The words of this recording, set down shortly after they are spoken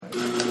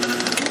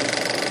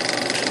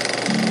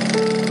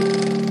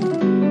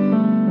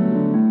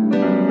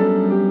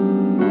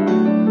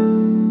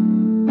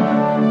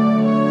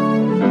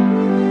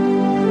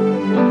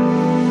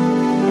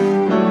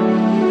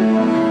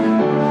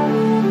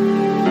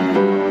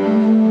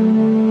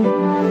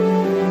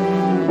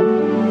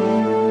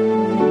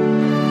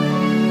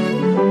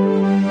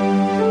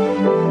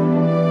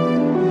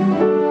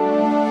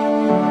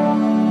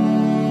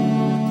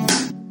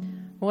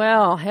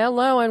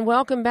Hello and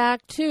welcome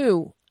back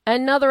to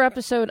another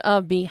episode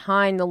of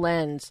Behind the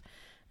Lens.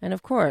 And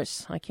of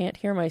course, I can't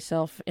hear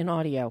myself in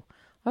audio.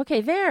 Okay,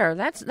 there.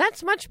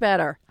 That's much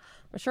better.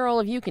 I'm sure all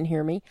of you can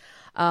hear me.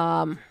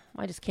 I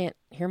just can't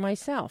hear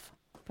myself.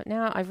 But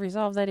now I've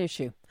resolved that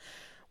issue.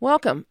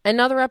 Welcome.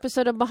 Another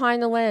episode of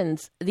Behind the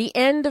Lens. The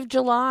end of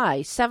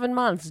July. 7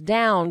 months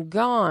down,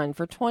 gone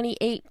for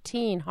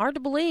 2018. Hard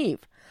to believe.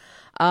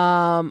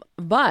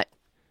 But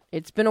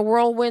it's been a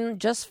whirlwind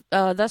just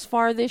thus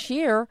far this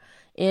year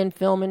in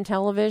film and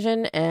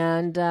television,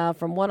 and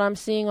from what I'm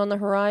seeing on the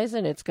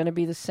horizon, it's going to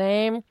be the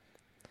same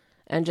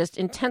and just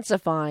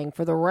intensifying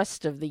for the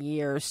rest of the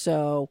year.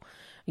 So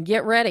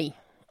get ready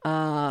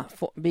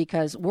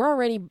because we're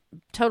already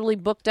totally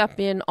booked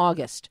up in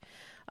August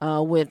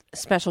with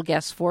special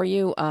guests for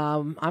you.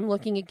 I'm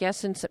looking at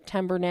guests in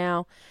September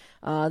now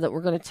that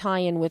we're going to tie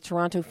in with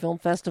Toronto Film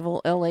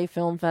Festival, LA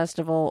Film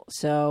Festival.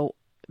 So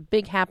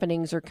big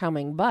happenings are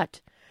coming,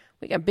 but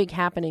we got big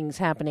happenings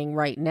happening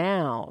right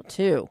now,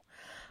 too.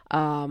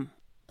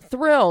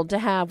 Thrilled to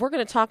have, we're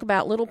going to talk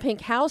about Little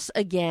Pink House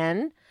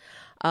again.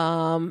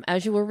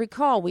 As you will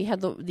recall, we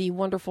had the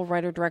wonderful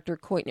writer-director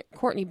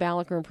Courtney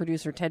Balaker and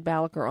producer Ted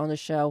Balaker on the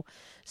show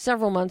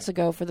several months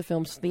ago for the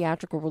film's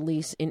theatrical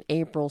release in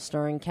April,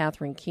 starring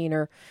Catherine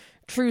Keener.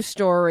 True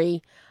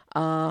story,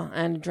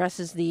 and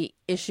addresses the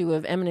issue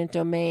of eminent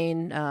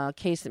domain,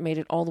 case that made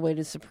it all the way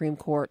to the Supreme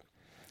Court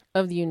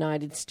of the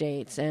United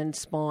States and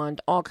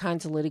spawned all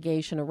kinds of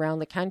litigation around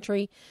the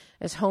country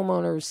as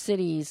homeowners,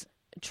 cities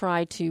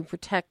try to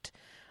protect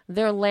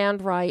their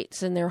land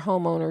rights and their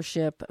home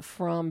ownership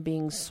from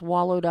being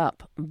swallowed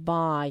up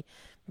by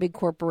big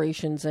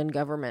corporations and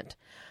government.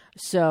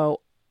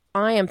 So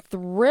I am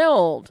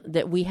thrilled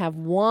that we have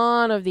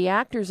one of the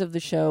actors of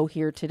the show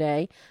here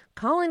today,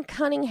 Colin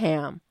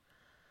Cunningham.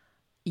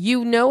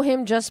 You know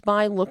him just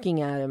by looking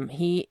at him.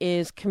 He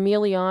is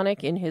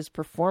chameleonic in his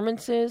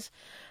performances.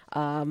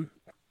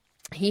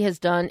 He has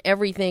done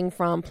everything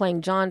from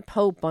playing John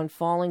Pope on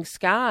Falling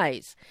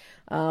Skies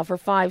for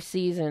 5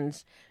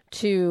 seasons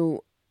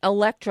to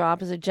Elektra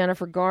opposite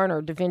Jennifer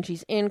Garner, Da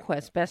Vinci's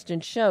Inquest, Best in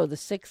Show, The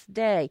Sixth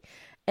Day,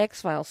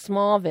 X-Files,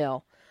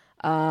 Smallville,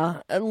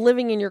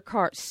 Living in Your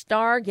Car,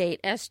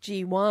 Stargate,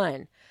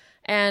 SG-1.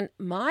 And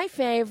my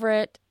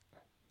favorite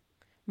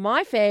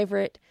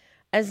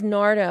as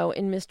Nardo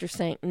in Mr.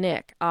 St.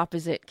 Nick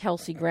opposite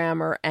Kelsey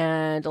Grammer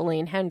and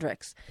Elaine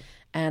Hendricks.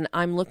 And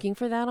I'm looking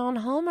for that on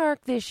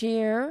Hallmark this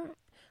year.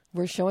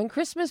 We're showing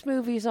Christmas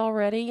movies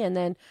already, and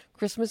then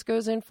Christmas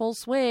goes in full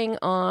swing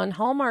on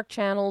Hallmark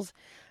channels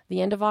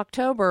the end of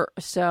October.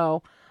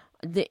 So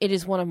it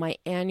is one of my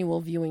annual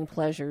viewing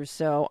pleasures.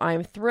 So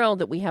I'm thrilled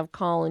that we have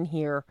Colin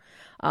here,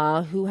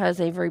 who has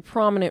a very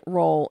prominent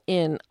role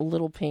in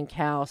Little Pink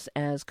House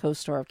as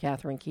co-star of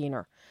Catherine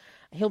Keener.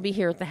 He'll be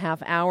here at the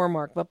half-hour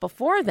mark. But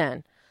before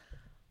then,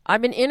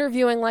 I've been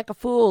interviewing like a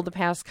fool the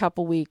past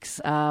couple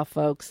weeks,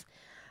 folks.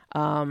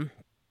 And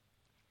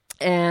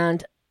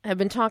have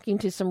been talking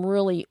to some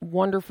really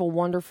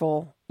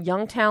wonderful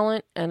young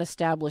talent and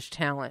established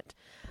talent.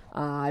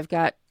 I've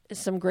got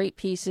some great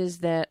pieces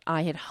that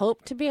I had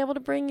hoped to be able to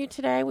bring you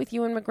today with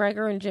Ewan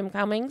McGregor and Jim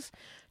Cummings,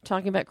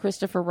 talking about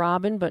Christopher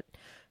Robin, but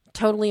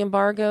totally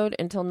embargoed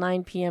until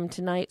 9 p.m.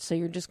 tonight, so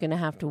you're just going to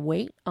have to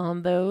wait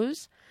on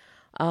those.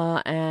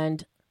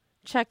 And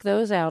check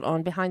those out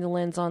on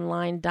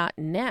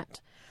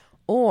BehindTheLensOnline.net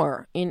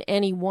or in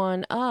any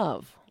one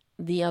of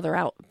the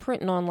other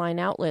print and online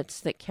outlets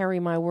that carry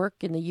my work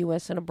in the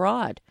U.S. and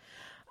abroad.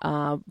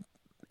 And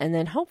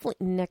then hopefully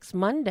next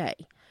Monday,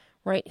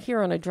 right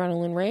here on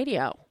Adrenaline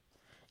Radio,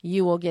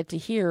 you will get to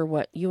hear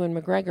what Ewan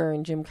McGregor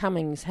and Jim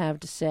Cummings have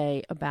to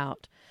say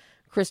about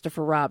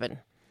Christopher Robin.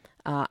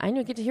 And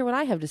you'll get to hear what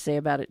I have to say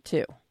about it,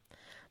 too.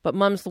 But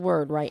mum's the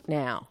word right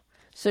now.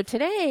 So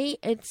today,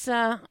 it's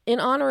in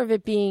honor of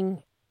it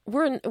being,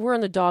 we're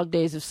in the dog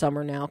days of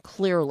summer now,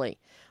 clearly,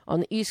 on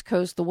the East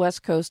Coast, the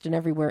West Coast, and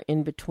everywhere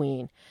in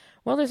between.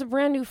 Well, there's a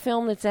brand new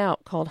film that's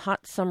out called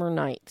Hot Summer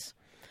Nights.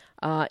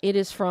 It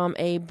is from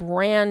a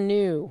brand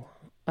new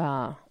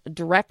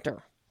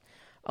director,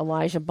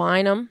 Elijah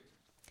Bynum.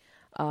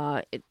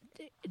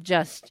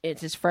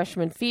 It's his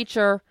freshman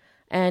feature,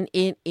 and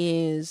it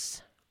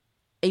is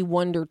a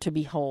wonder to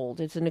behold.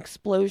 It's an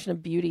explosion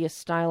of beauteous,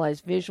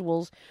 stylized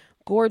visuals,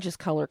 gorgeous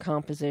color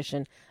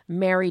composition,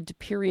 married to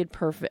period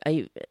perfect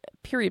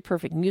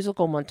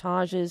musical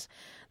montages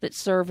that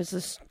serve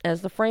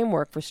as the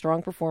framework for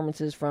strong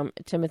performances from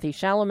Timothée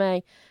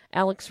Chalamet,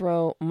 Alex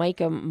Rowe,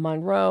 Micah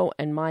Monroe,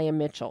 and Maya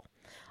Mitchell.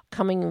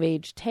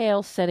 Coming-of-age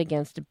tale set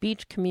against a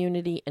beach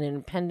community and an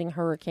impending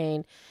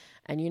hurricane.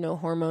 And you know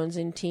hormones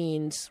in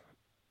teens,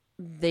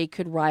 they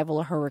could rival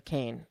a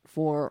hurricane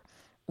for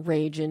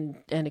rage and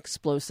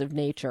explosive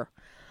nature.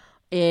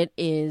 It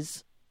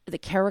is, the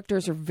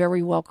characters are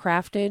very well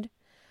crafted,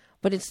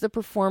 but it's the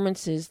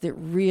performances that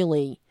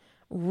really,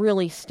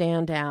 really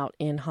stand out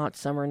in Hot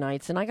Summer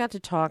Nights. And I got to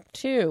talk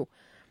to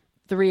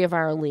three of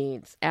our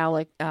leads,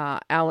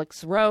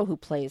 Alex Rowe, who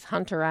plays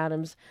Hunter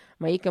Adams,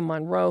 Maika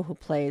Monroe, who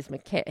plays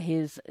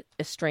his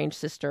estranged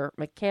sister,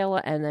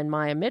 Michaela, and then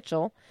Maya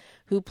Mitchell,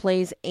 who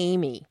plays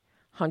Amy,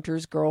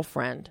 Hunter's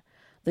girlfriend.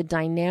 The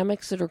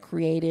dynamics that are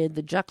created,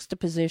 the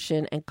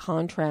juxtaposition and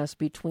contrast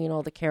between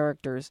all the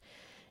characters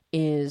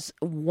is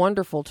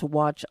wonderful to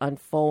watch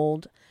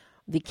unfold.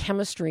 The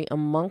chemistry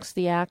amongst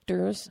the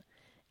actors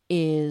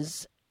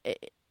is,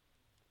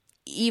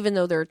 even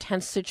though there are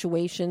tense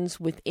situations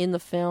within the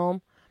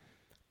film,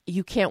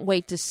 you can't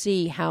wait to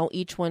see how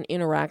each one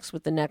interacts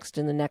with the next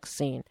in the next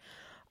scene.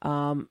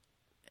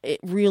 It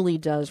really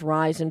does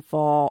rise and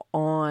fall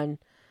on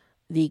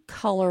the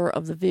color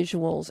of the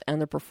visuals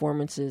and the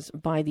performances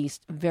by these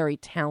very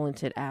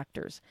talented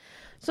actors.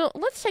 So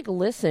let's take a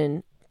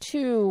listen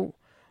to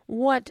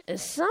what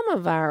some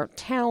of our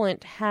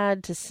talent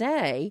had to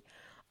say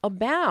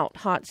about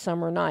Hot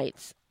Summer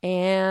Nights.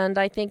 And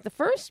I think the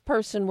first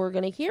person we're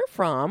going to hear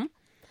from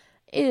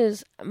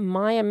is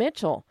Maya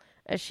Mitchell,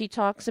 as she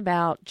talks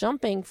about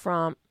jumping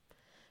from,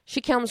 she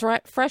comes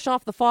right fresh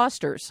off the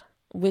Fosters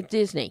with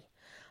Disney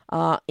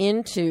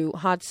into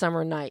Hot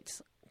Summer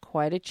Nights.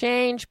 Quite a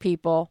change,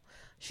 people.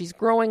 She's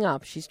growing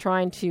up. She's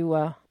trying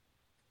to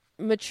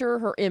mature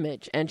her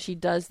image, and she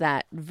does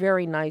that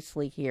very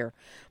nicely here.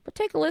 But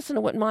take a listen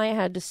to what Maya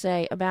had to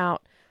say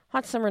about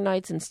Hot Summer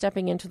Nights and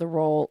stepping into the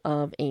role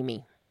of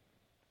Amy.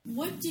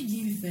 What did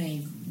you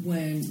think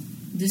when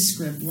this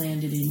script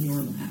landed in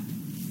your lap?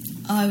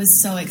 Oh, I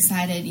was so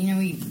excited. You know,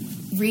 we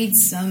read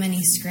so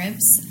many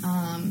scripts,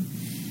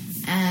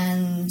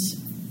 and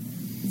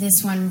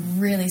this one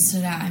really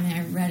stood out. I mean,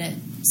 I read it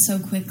so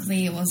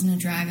quickly. It wasn't a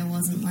drag. It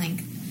wasn't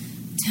like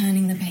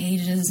turning the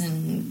pages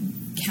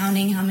and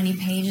counting how many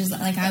pages.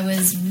 Like, I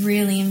was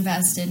really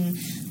invested in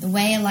the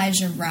way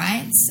Elijah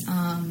writes.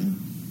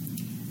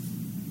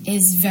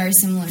 Is very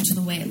similar to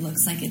the way it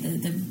looks like it.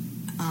 The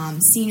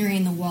scenery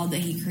and the world that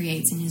he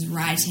creates in his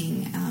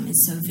writing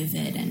is so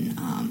vivid, and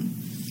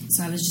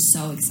so I was just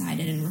so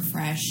excited and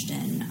refreshed,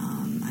 and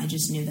I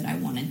just knew that I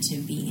wanted to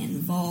be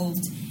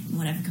involved in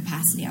whatever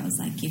capacity. I was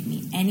like, give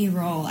me any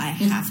role. I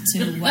have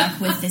to work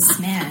with this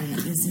man.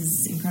 This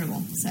is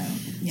incredible. So,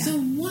 yeah. So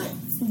what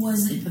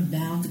was it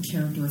about the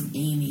character of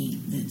Amy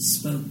that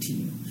spoke to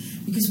you?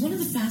 Because one of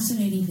the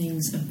fascinating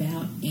things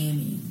about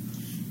Amy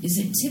is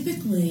that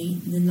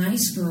typically the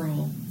nice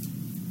girl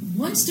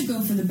wants to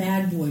go for the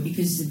bad boy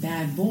because he's a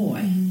bad boy.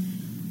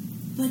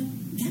 Mm-hmm. But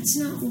that's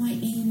not why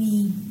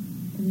Amy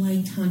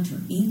liked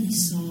Hunter. Amy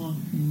saw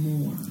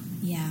more.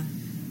 Yeah.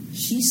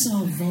 She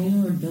saw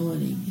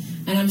vulnerability.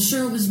 And I'm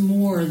sure it was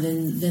more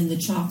than the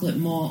chocolate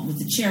malt with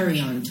the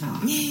cherry on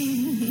top.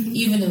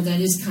 Even though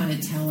that is kind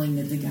of telling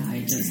that the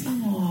guy just,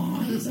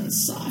 oh, he's a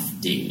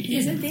softie.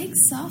 He's a big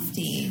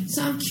softie.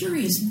 So I'm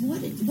curious,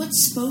 what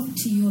spoke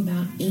to you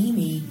about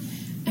Amy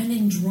and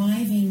in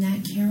driving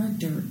that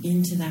character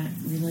into that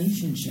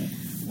relationship?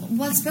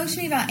 What spoke to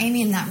me about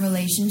Amy in that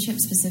relationship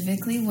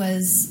specifically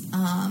was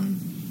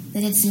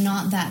that it's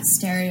not that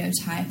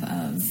stereotype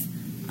of,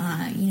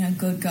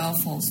 good girl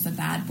falls for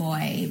bad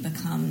boy,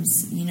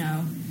 becomes,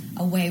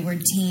 a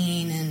wayward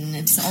teen, and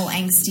it's all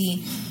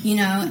angsty.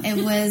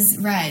 It was,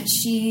 right,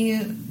 she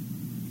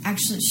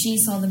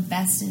saw the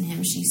best in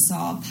him. She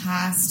saw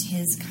past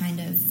his kind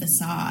of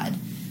facade,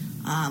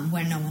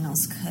 where no one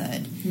else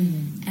could.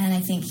 Mm-hmm. And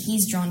I think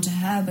he's drawn to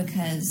her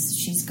because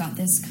she's got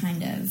this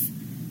kind of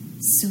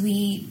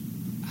sweet,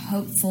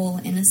 hopeful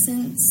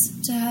innocence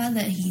to her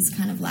that he's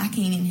kind of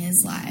lacking in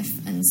his life.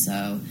 And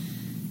so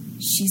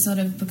she sort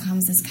of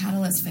becomes this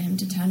catalyst for him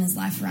to turn his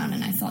life around.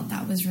 And I thought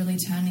that was really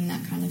turning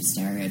that kind of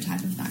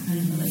stereotype of that kind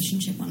of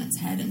relationship on its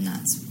head. And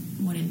that's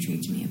what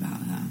intrigued me about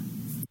her.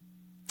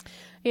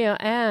 Yeah,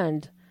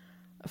 and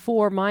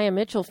for Maya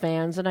Mitchell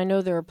fans, and I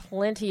know there are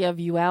plenty of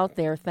you out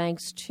there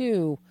thanks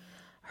to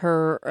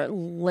her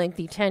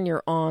lengthy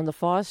tenure on The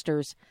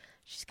Fosters,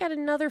 she's got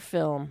another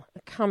film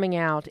coming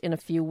out in a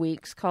few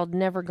weeks called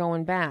Never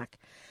Going Back.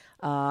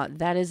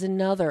 That is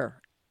another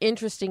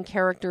interesting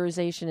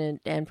characterization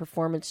and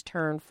performance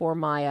turn for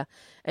Maya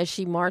as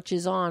she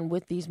marches on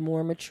with these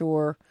more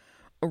mature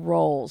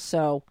roles.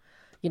 So,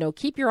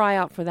 keep your eye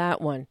out for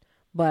that one.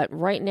 But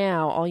right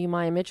now, all you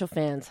Maya Mitchell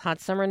fans,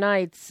 Hot Summer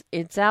Nights,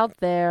 it's out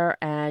there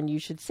and you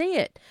should see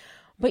it.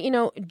 But,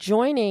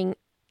 joining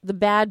the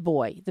bad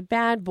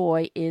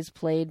boy is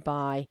played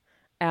by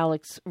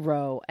Alex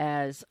Rowe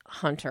as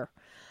Hunter.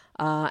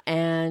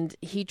 And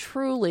he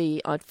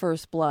truly, at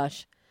first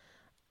blush,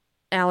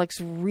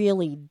 Alex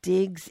really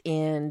dives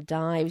in,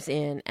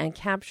 and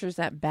captures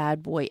that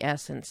bad boy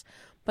essence.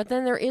 But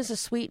then there is a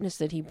sweetness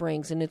that he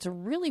brings, and it's a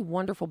really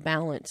wonderful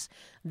balance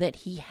that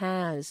he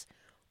has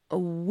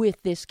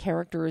with this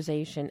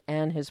characterization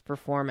and his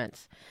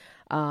performance.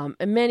 And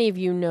many of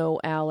you know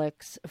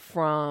Alex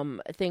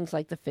from things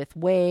like The Fifth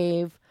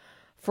Wave,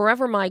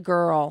 Forever My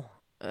Girl,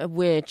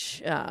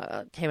 which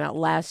came out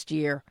last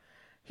year.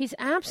 He's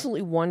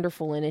absolutely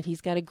wonderful in it.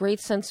 He's got a great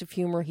sense of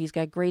humor. He's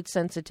got great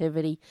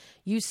sensitivity.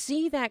 You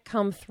see that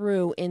come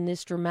through in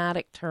this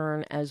dramatic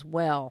turn as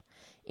well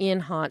in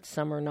Hot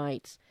Summer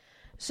Nights.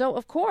 So,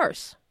 of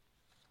course,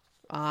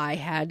 I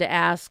had to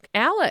ask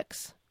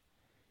Alex,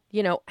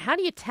 how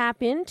do you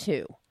tap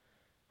into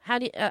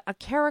a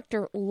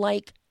character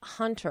like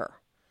Hunter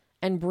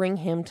and bring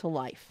him to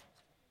life?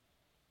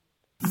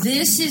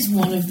 This is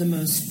one of the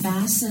most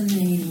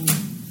fascinating,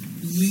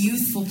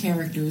 youthful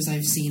characters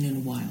I've seen in a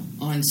while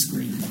on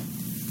screen.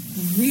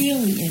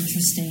 Really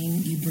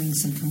interesting. You bring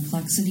some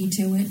complexity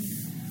to it.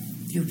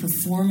 Your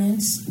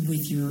performance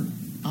with your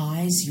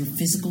eyes, your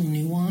physical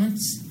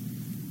nuance,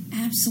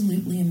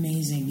 absolutely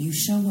amazing. You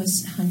show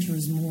us Hunter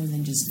is more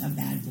than just a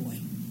bad boy.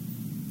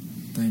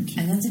 Thank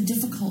you. And that's a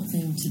difficult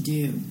thing to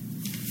do.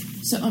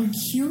 So I'm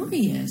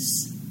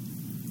curious,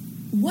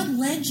 what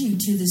led you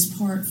to this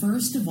part,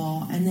 first of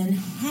all, and then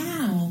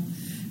how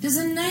does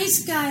a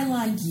nice guy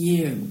like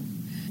you,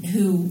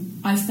 who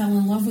I fell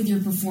in love with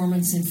your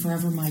performance in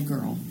Forever My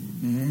Girl,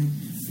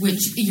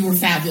 which you were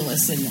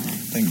fabulous in that.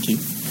 Thank you.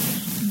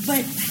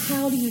 But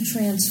how do you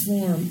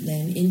transform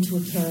then into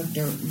a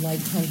character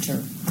like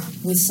Hunter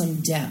with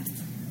some depth?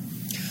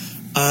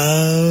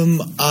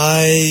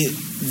 I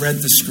read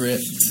the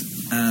script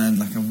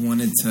and I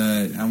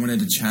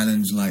wanted a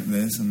challenge like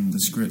this, and the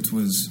script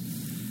was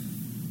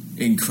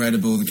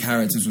incredible. The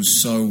characters were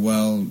so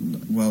well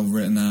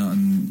written out,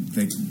 and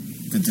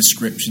the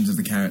descriptions of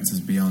the characters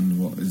beyond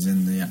what is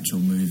in the actual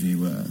movie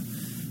were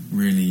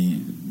really,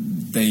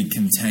 they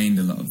contained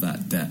a lot of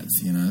that depth,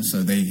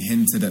 so they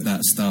hinted at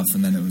that stuff,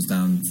 and then it was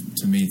down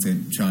to me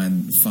to try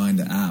and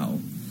find it out.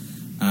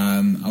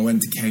 I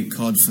went to Cape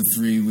Cod for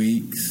 3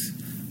 weeks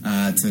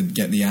to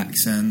get the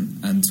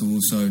accent and to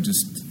also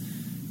just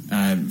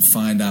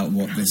find out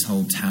what this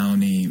whole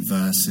townie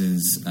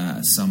versus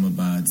summer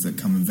birds that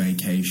come on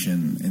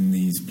vacation in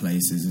these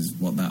places is,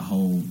 what that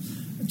whole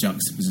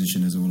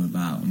juxtaposition is all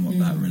about and what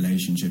that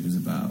relationship is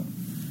about.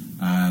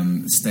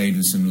 Stayed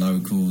with some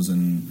locals,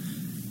 and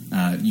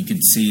you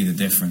could see the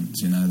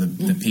difference,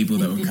 the people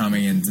that were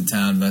coming into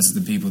town versus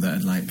the people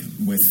that had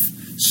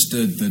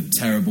withstood the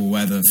terrible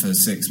weather for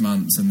 6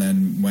 months, and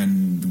then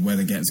when the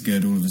weather gets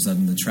good, all of a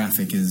sudden the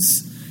traffic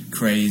is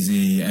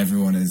crazy,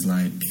 everyone is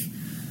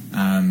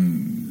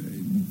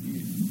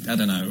I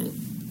don't know,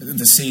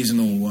 the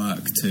seasonal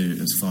work too,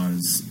 as far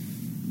as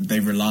they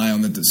rely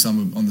on the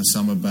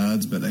summer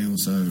birds, but they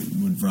also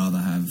would rather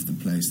have the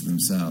place to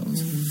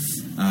themselves.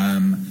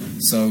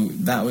 So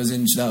that was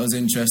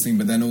interesting.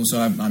 But then also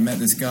I met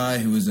this guy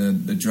who was a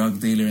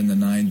drug dealer in the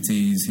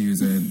 90s. He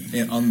was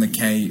on the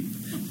Cape,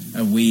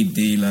 a weed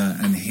dealer,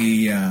 and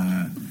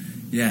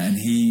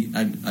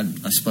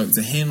I spoke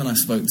to him, and I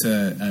spoke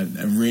to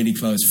a really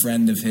close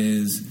friend of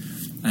his,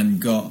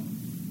 and got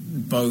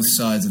both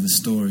sides of the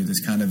story. This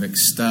kind of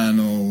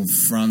external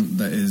front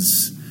that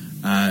is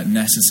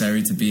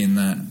necessary to be in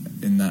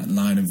that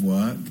line of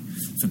work,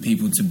 for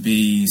people to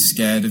be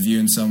scared of you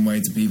in some way,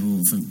 to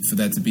people for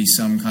there to be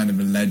some kind of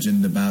a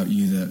legend about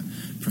you that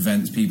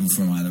prevents people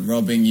from either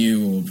robbing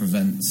you or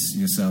prevents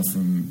yourself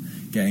from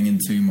getting in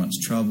too much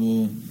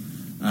trouble.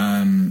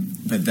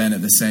 But then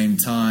at the same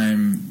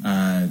time,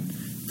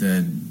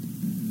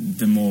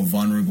 the more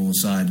vulnerable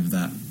side of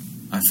that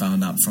I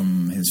found out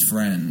from his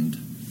friend,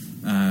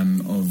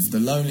 of the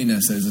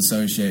loneliness that is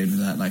associated with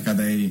that.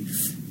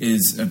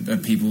 Are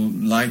people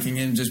liking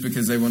him just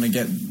because they want to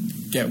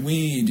get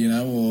weed,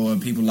 or are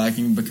people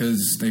liking him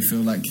because they feel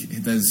like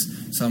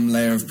there's some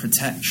layer of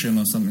protection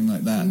or something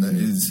like that? That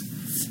is,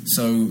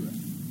 so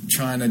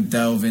trying to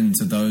delve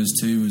into those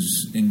two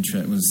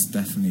was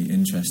definitely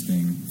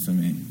interesting for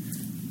me.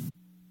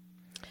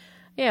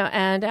 Yeah,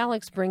 and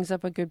Alex brings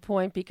up a good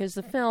point, because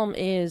the film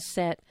is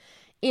set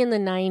in the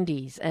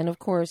 90s, and of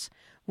course,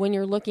 when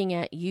you're looking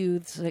at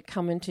youths that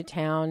come into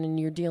town and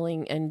you're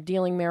dealing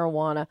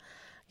marijuana,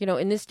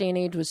 in this day and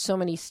age with so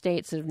many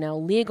states that have now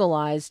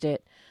legalized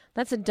it,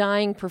 that's a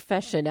dying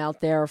profession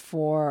out there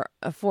for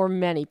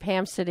many.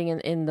 Pam's sitting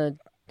in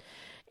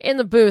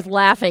the booth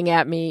laughing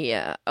at me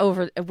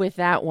over with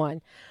that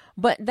one.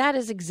 But that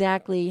is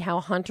exactly how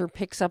Hunter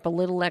picks up a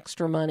little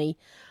extra money.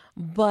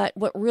 But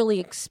what really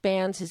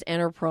expands his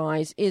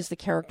enterprise is the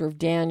character of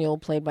Daniel,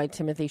 played by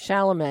Timothée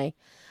Chalamet,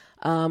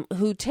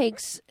 who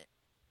takes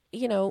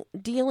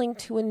dealing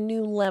to a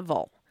new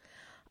level.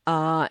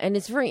 And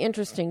it's very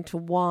interesting to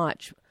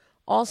watch.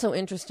 Also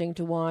interesting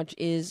to watch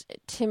is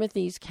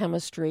Timothy's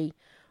chemistry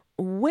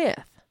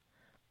with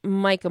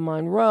Micah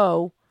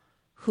Monroe,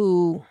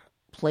 who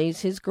plays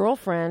his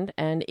girlfriend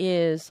and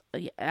is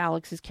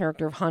Alex's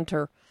character of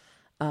Hunter,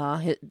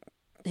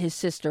 his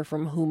sister,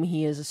 from whom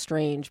he is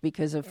estranged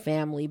because of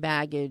family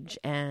baggage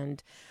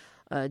and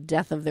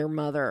death of their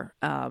mother.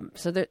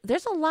 So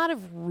there's a lot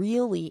of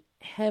really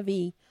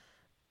heavy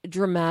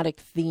dramatic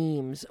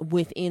themes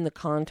within the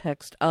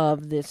context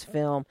of this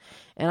film.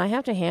 And I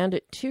have to hand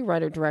it to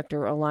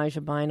writer-director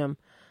Elijah Bynum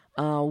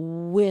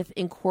with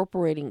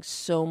incorporating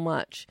so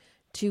much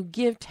to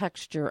give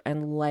texture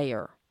and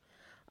layer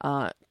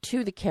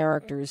to the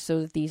characters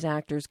so that these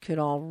actors could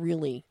all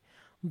really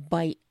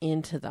bite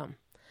into them.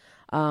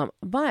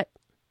 But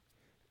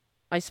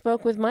I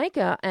spoke with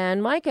Maika,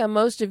 and Maika,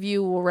 most of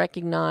you will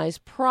recognize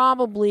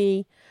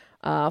probably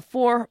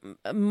for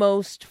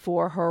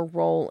her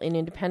role in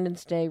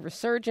Independence Day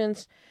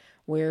Resurgence,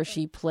 where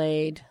she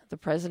played the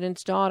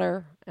president's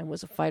daughter and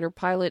was a fighter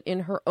pilot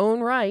in her own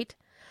right.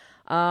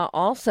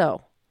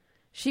 Also,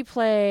 she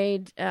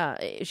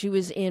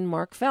was in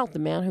Mark Felt, the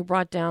man who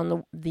brought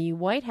down the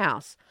White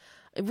House.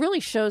 It really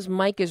shows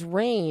Maika's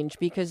range,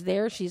 because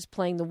there she's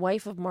playing the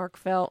wife of Mark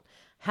Felt,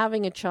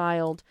 having a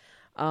child.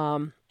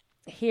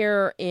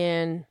 Here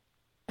in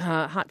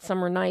Hot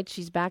Summer Nights,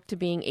 she's back to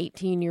being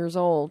 18 years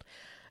old.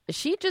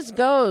 She just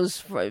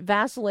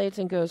vacillates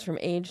and goes from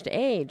age to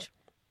age.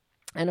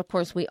 And, of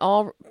course, we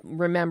all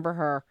remember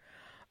her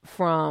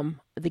from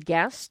The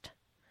Guest,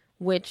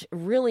 which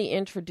really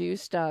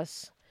introduced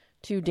us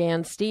to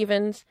Dan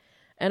Stevens.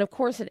 And, of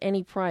course, At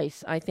Any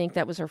Price. I think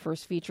that was her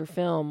first feature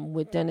film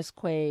with Dennis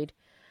Quaid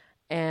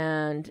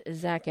and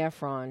Zac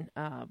Efron,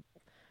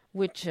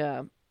 which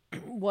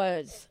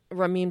was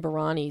Ramin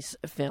Barani's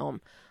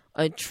film.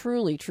 A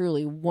truly,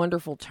 truly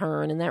wonderful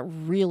turn, and that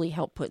really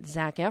helped put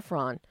Zac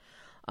Efron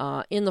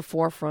in the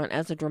forefront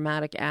as a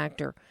dramatic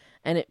actor,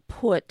 and it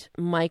put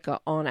Maika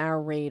on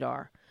our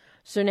radar.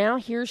 So now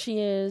here she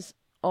is,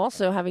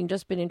 also having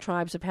just been in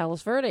Tribes of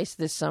Palos Verdes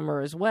this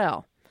summer as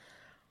well.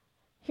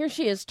 Here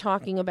she is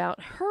talking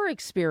about her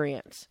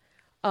experience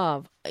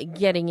of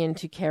getting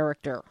into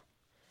character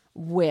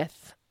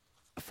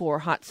for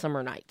Hot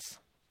Summer Nights.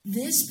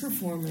 This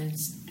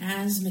performance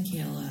as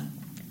Michaela,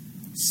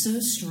 so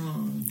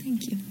strong.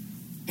 Thank you.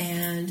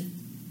 And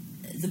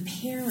the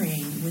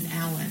pairing with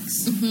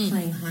Alex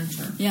playing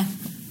Hunter. Yeah.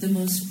 The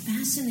most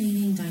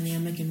fascinating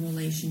dynamic and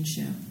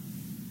relationship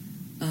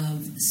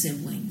of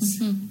siblings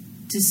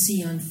to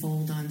see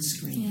unfold on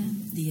screen.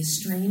 Yeah. The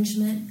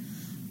estrangement,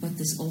 but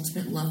this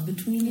ultimate love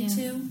between the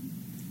two.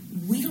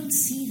 We don't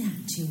see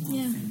that too often.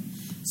 Yeah.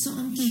 So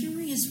I'm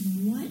curious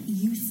what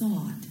you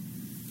thought.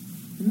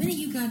 The minute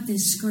you got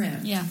this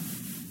script,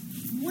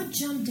 what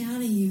jumped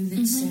out at you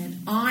that said,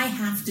 I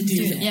have to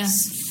do this?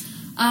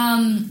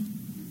 Yeah.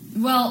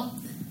 Well,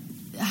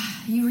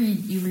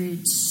 you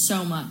read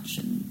so much,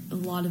 and a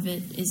lot of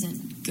it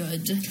isn't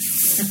good.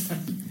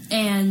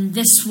 And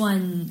this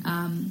one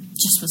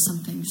just was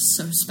something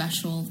so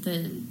special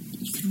that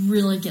you could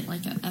really get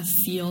like a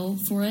feel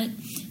for it.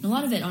 And a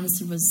lot of it,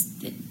 honestly, was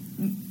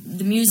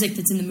the music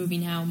that's in the movie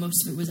now.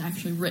 Most of it was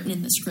actually written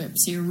in the script.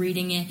 So you're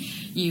reading it,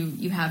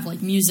 you have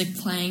like music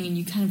playing, and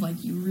you kind of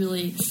like, you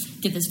really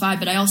get this vibe.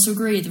 But I also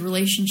agree, the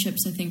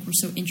relationships, I think, were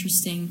so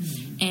interesting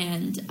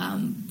and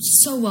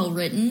so well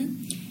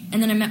written.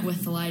 And then I met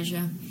with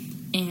Elijah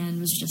and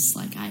was just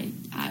like,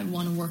 I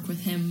want to work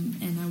with him,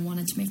 and I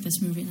wanted to make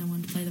this movie, and I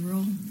wanted to play the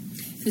role.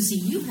 Because, see,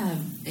 you have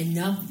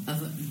enough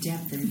of a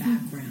depth and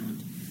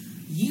background.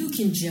 You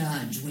can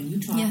judge when you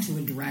talk to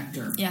a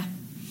director. Yeah.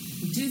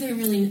 Do they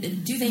really?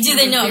 Do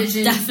they know?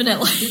 Vision?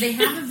 Definitely. Do they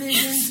have a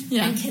vision?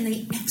 And can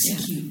they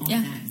execute on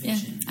that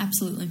vision? Yeah,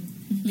 absolutely.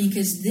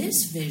 Because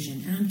this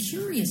vision, and I'm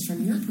curious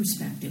from your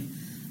perspective,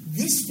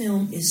 this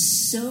film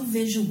is so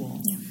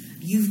visual. Yeah.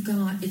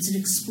 It's an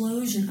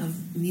explosion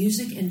of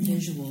music and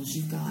visuals.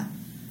 You've got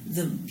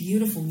the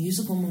beautiful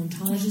musical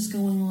montages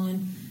going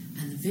on,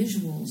 and the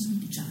visuals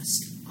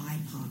just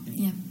eye-popping.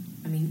 Yeah.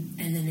 I mean,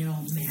 and then it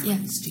all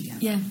marries together.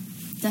 Yeah,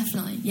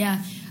 definitely.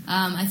 Yeah.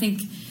 I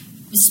think,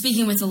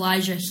 speaking with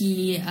Elijah,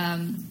 he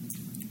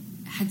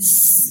had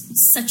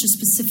such a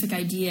specific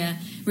idea.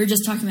 We were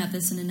just talking about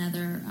this in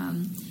another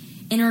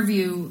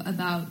interview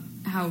about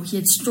how he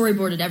had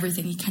storyboarded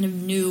everything. He kind of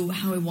knew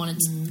how he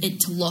wanted it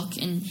to look,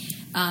 and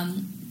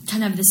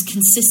kind of this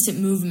consistent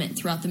movement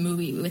throughout the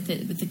movie with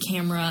the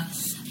camera,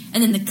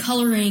 and then the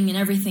coloring and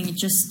everything. It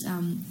just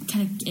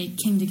it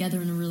came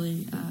together in a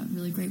really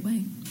really great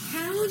way.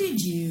 How did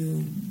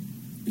you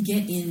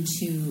get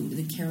into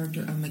the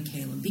character of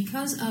Michaela?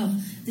 Because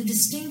of the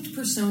distinct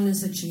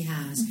personas that she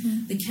has,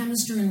 the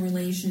chemistry and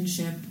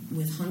relationship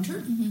with Hunter,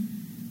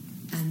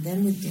 and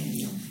then with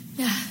Daniel.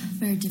 Yeah,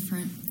 very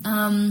different.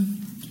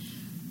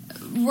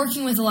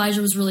 Working with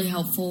Elijah was really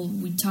helpful.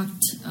 We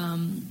talked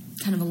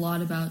kind of a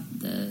lot about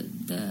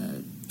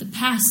the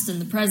past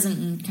and the present,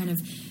 and kind of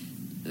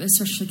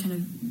especially kind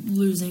of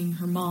losing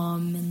her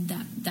mom and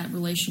that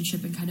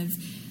relationship, and kind of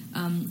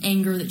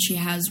anger that she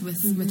has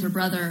with her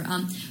brother.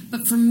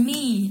 But for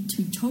me,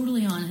 to be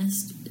totally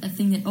honest, a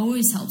thing that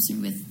always helps me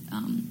with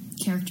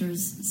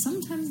characters,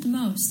 sometimes the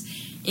most,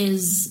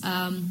 is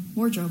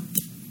wardrobe.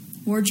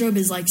 Wardrobe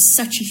is like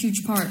such a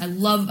huge part. I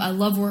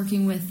love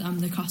working with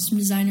the costume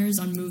designers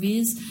on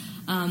movies,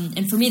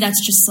 and for me that's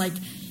just like,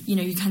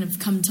 you kind of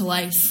come to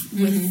life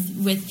with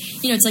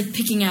it's like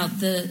picking out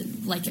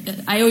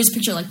I always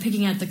picture like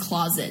picking out the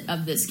closet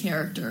of this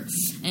character,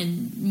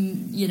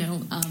 and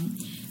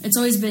it's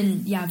always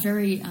been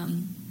very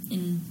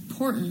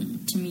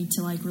important to me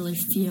to like really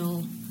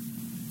feel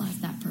like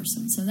that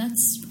person. So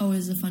that's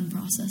always a fun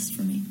process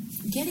for me.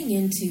 Getting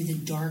into the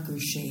darker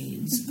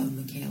shades of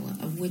Michaela,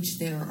 of which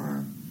there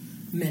are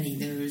many.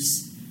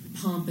 There's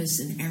pompous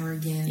and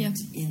arrogant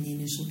in the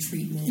initial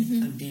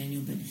treatment of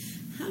Daniel, but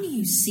how do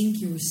you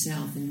sink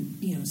yourself and,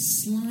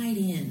 slide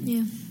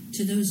in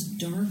to those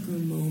darker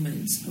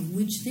moments, of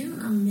which there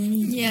are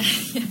many? Yeah,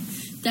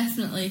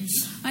 definitely.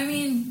 I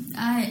mean,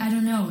 I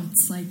don't know.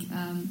 It's like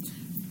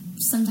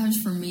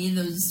sometimes for me,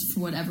 those, for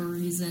whatever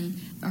reason,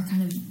 are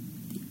kind of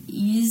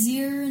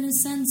easier in a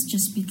sense,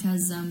 just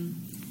because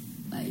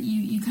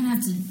you kind of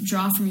have to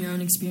draw from your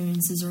own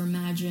experiences or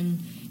imagine.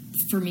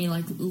 For me,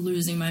 like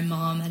losing my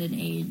mom at an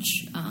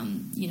age,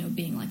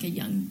 being like a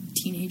young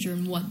teenager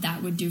and what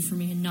that would do for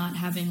me, and not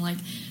having like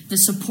the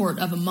support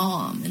of a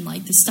mom and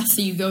like the stuff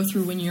that you go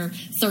through when you're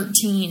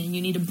 13 and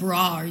you need a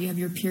bra or you have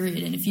your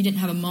period. And if you didn't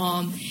have a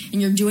mom and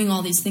you're doing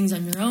all these things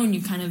on your own,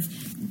 you kind of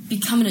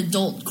become an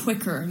adult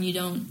quicker and you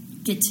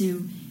don't get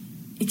to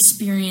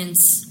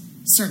experience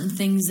certain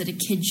things that a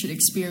kid should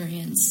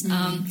experience.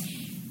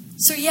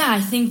 So yeah, I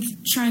think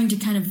trying to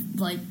kind of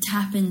like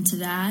tap into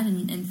that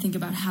and think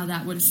about how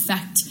that would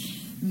affect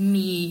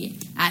me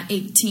at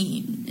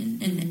 18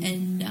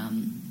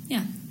 and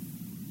yeah.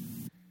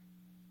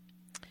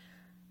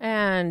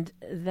 And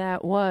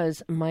that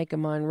was Maika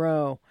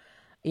Monroe.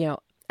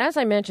 As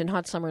I mentioned,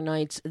 Hot Summer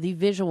Nights, the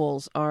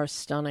visuals are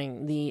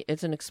stunning.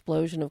 It's an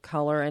explosion of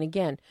color, and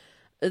again,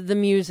 the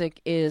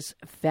music is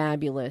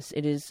fabulous.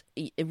 It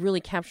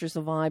really captures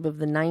the vibe of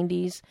the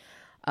 90s.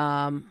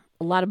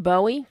 A lot of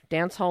Bowie,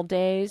 Dance Hall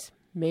Days,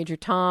 Major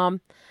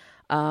Tom,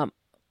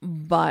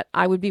 but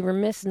I would be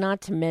remiss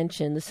not to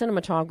mention the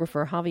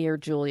cinematographer Javier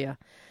Julia.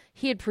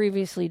 He had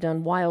previously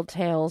done Wild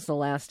Tales, The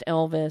Last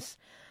Elvis.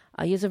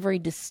 He has a very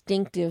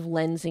distinctive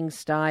lensing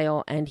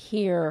style, and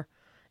here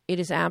it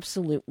is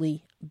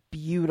absolutely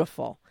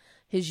beautiful.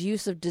 His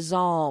use of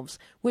dissolves,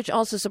 which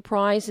also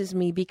surprises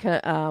me because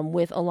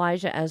with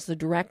Elijah as the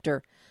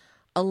director,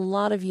 a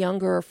lot of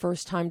younger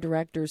first-time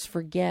directors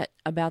forget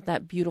about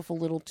that beautiful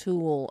little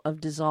tool of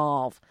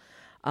dissolve,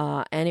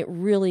 and it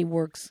really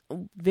works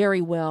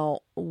very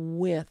well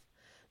with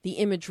the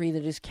imagery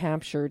that is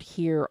captured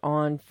here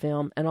on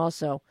film, and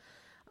also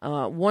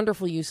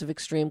wonderful use of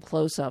extreme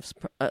close-ups,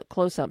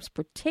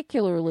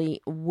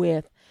 particularly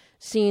with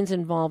scenes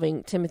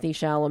involving Timothée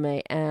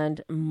Chalamet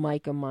and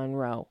Maika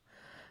Monroe.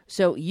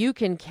 So you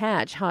can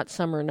catch Hot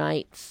Summer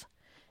Nights.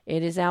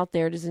 It is out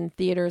there. It is in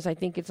theaters. I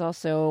think it's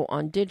also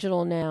on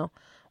digital now.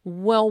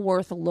 Well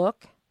worth a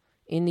look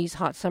in these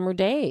hot summer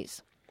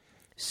days.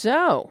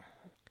 So,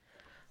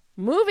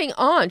 moving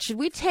on. Should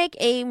we take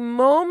a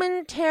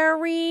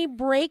momentary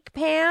break,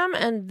 Pam,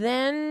 and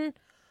then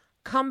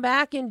come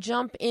back and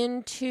jump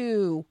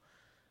into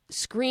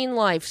Screen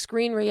Life,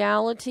 Screen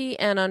Reality,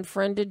 and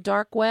Unfriended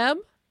Dark Web?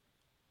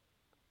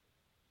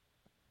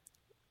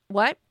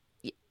 What?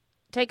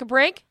 Take a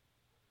break?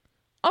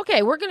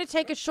 Okay, we're going to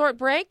take a short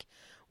break.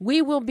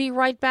 We will be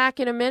right back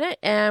in a minute,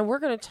 and we're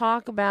going to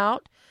talk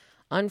about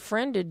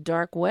Unfriended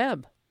Dark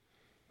Web.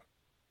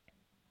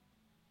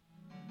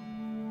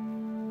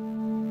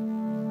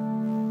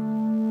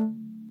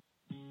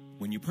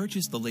 When you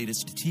purchase the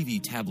latest TV,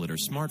 tablet, or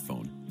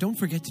smartphone, don't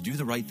forget to do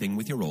the right thing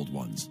with your old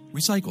ones.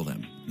 Recycle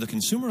them. The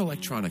Consumer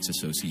Electronics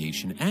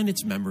Association and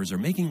its members are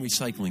making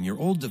recycling your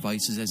old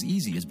devices as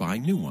easy as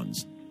buying new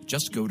ones.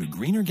 Just go to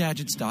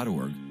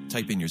greenergadgets.org,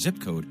 type in your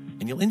zip code,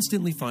 and you'll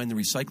instantly find the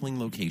recycling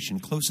location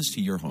closest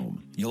to your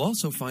home. You'll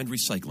also find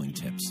recycling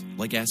tips,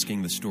 like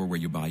asking the store where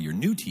you buy your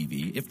new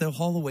TV if they'll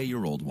haul away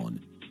your old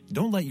one.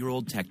 Don't let your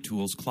old tech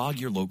tools clog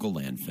your local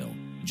landfill.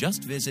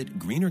 Just visit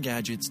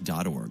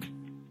greenergadgets.org.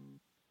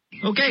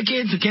 Okay,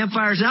 kids, the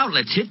campfire's out.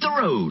 Let's hit the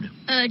road.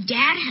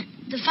 Dad,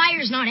 the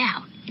fire's not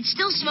out. It's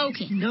still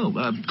smoking. No,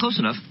 close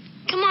enough.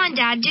 Come on,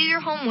 Dad, do your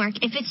homework.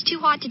 If it's too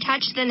hot to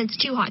touch, then it's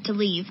too hot to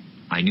leave.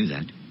 I knew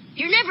that.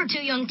 You're never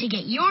too young to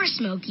get your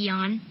smoky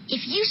on.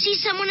 If you see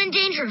someone in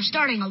danger of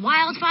starting a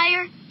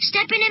wildfire,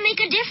 step in and make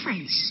a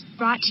difference.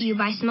 Brought to you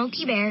by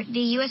Smokey Bear,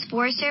 the U.S.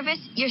 Forest Service,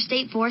 your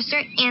state forester,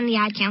 and the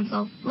Ad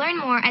Council. Learn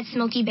more at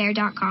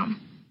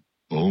smokeybear.com.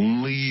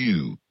 Only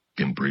you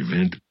can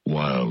prevent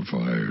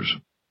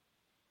wildfires.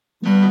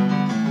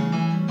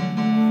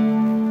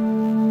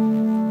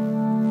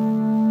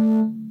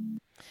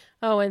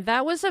 Oh, and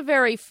that was a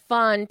very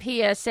fun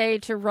PSA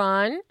to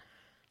run.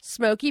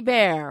 Smokey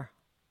Bear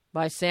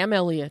by Sam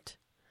Elliott.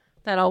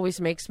 That always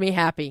makes me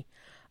happy.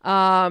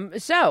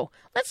 So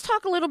let's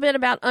talk a little bit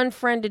about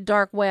Unfriended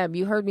Dark Web.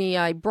 You heard me,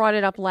 I brought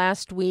it up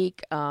last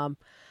week, and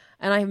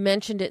I've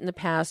mentioned it in the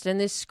past. And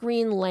this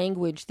screen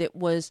language that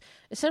was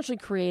essentially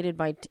created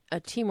by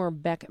Timur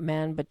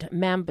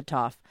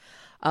Bekmambetov,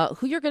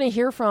 who you're going to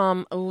hear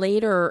from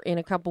later in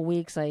a couple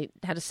weeks. I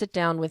had a sit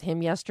down with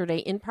him yesterday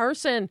in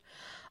person.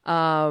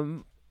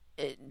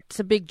 It's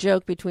a big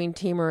joke between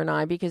Timur and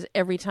I because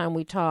every time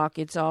we talk,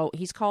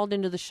 he's called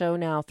into the show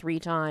now 3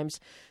 times.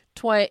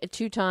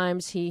 2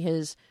 times he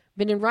has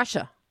been in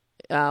Russia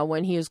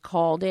when he is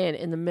called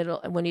in the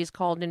middle, when he's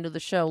called into the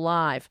show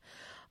live.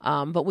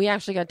 But we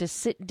actually got to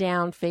sit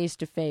down face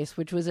to face,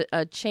 which was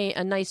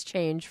a nice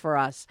change for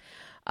us.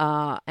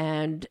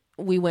 And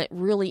we went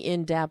really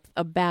in depth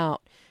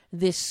about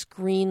this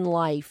screen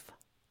life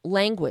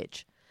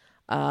language.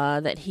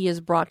 that he has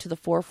brought to the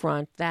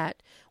forefront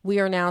that we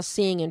are now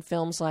seeing in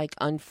films like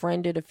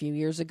Unfriended a few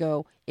years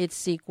ago, its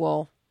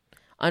sequel,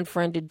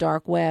 Unfriended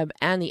Dark Web,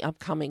 and the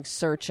upcoming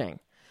Searching,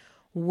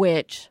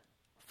 which,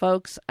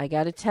 folks, I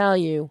got to tell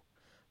you,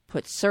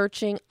 put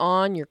Searching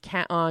on your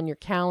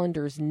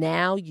calendars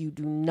now. You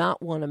do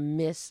not want to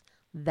miss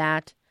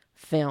that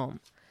film.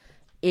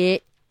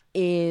 It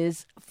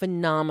is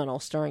phenomenal,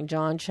 starring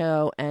John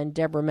Cho and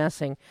Deborah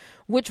Messing,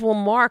 which will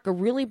mark a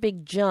really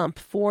big jump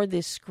for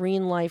this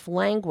screen life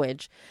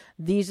language.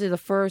 These are the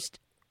first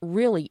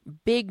really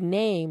big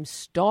name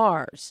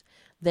stars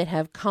that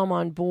have come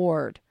on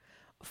board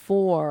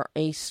for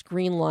a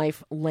screen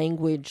life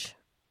language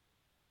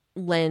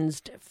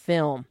lensed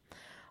film,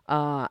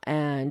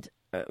 and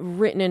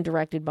written and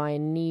directed by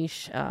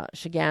Anish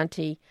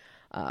Shiganti,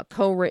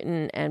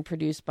 co-written and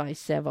produced by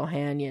Sev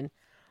Ohanian.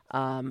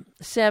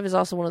 Sev is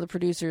also one of the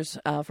producers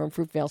from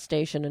Fruitvale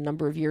Station a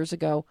number of years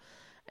ago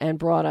and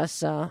brought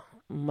us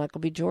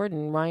Michael B. Jordan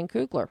and Ryan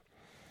Coogler.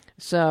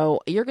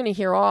 So you're going to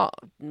hear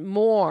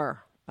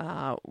more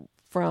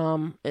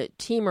from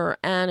Timur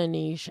and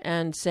Anish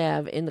and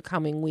Sev in the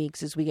coming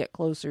weeks as we get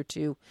closer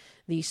to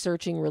the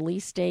Searching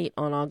release date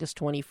on August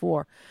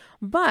 24.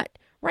 But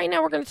right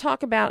now we're going to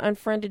talk about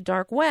Unfriended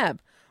Dark Web,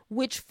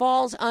 which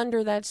falls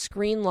under that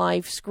screen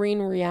life, screen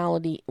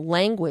reality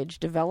language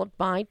developed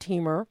by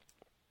Timur,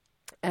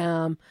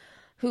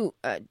 who,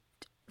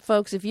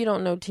 folks, if you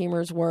don't know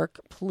Timur's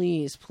work,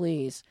 please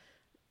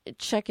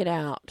check it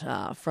out.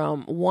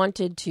 From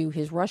Wanted to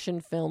his Russian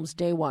films,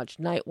 Day Watch,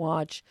 Night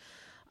Watch,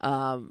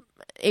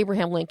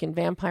 Abraham Lincoln,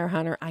 Vampire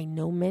Hunter. I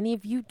know many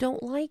of you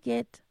don't like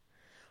it,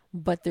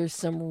 but there's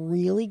some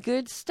really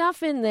good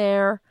stuff in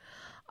there.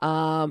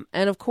 And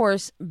of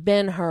course,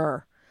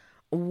 Ben-Hur,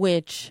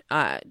 which,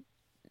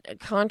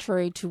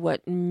 contrary to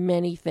what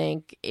many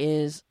think,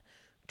 is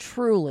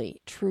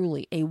truly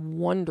a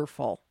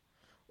wonderfully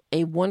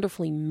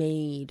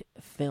made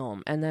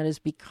film. And that is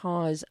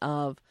because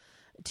of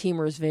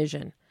Timur's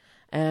vision,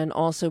 and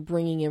also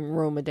bringing in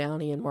Roma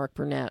Downey and Mark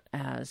Burnett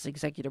as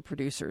executive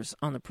producers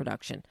on the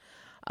production.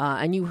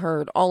 And you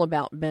heard all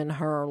about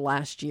Ben-Hur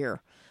last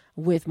year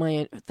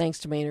thanks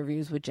to my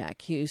interviews with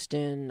Jack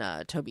Houston,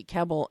 Toby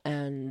Kebbell,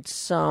 and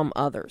some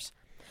others.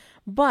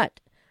 But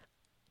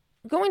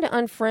going to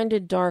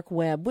Unfriended Dark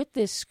Web, with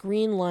this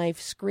screen life,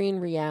 screen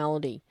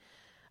reality,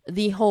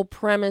 the whole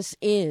premise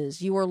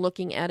is you are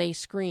looking at a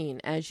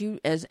screen,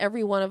 as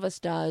every one of us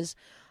does,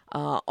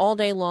 all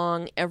day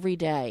long, every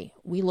day.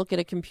 We look at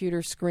a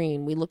computer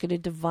screen. We look at a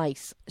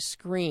device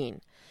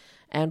screen.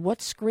 And what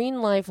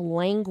screen life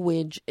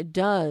language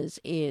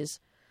does is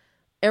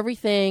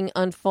everything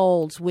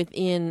unfolds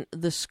within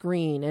the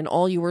screen, and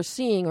all you are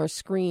seeing are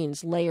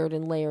screens layered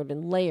and layered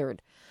and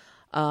layered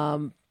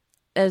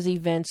as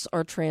events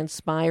are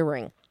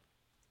transpiring.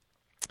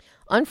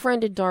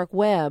 Unfriended Dark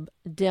Web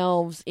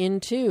delves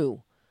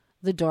into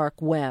the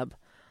dark web.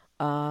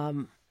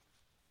 Not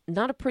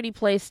a pretty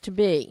place to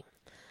be.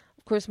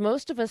 Of course,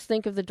 most of us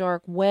think of the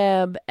dark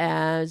web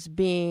as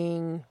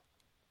being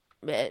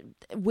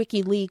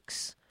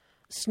WikiLeaks,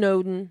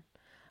 Snowden.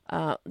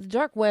 The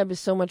dark web is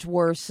so much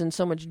worse and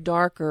so much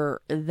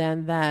darker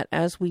than that,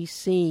 as we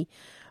see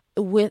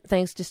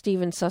thanks to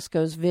Steven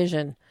Susko's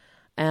vision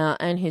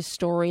and his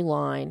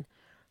storyline,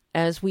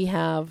 as we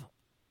have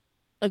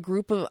a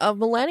group of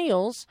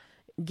millennials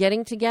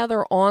getting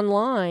together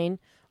online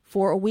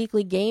for a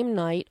weekly game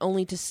night,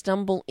 only to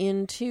stumble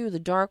into the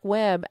dark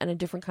web and a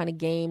different kind of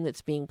game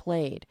that's being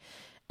played.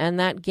 And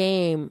that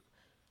game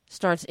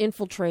starts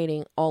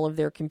infiltrating all of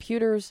their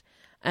computers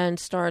and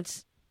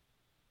starts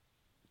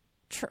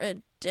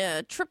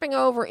tripping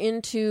over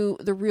into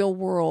the real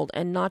world,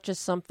 and not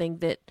just something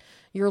that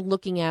you're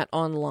looking at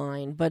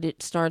online, but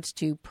it starts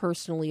to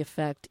personally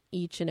affect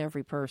each and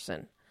every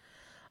person.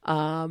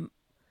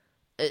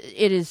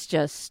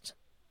 It's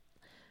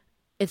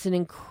an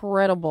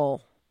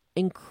incredible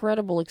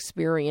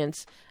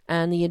experience,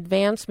 and the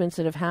advancements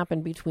that have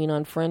happened between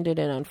Unfriended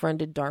and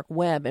Unfriended Dark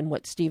Web, and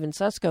what Steven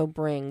Susko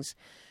brings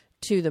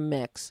to the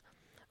mix,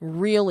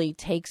 really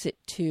takes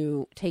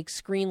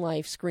screen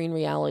life, screen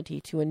reality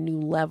to a new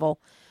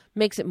level,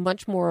 makes it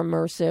much more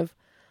immersive,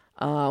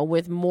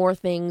 with more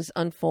things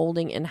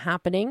unfolding and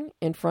happening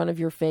in front of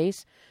your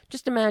face.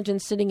 Just imagine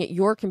sitting at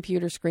your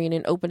computer screen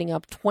and opening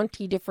up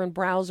 20 different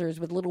browsers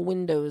with little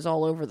windows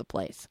all over the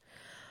place.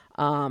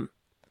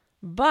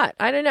 But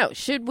I don't know.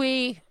 Should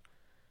we?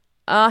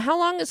 How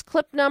long is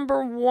clip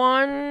number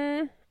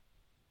 1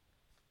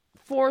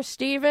 for,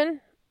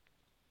 Steven?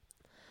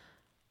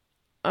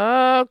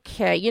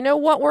 Okay, you know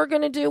what we're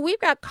going to do?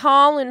 We've got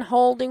Colin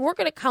holding. We're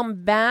going to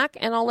come back,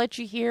 and I'll let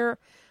you hear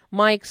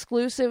my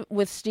exclusive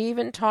with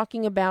Steven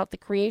talking about the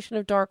creation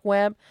of Dark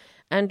Web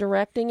and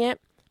directing it.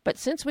 But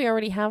since we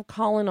already have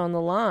Colin on the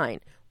line,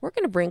 we're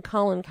going to bring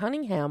Colin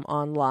Cunningham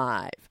on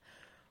live.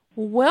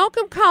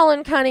 Welcome,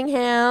 Colin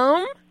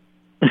Cunningham.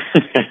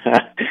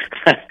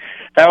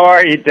 How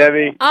are you,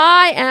 Debbie?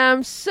 I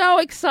am so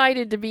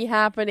excited to be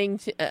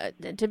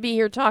to be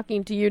here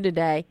talking to you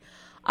today.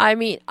 I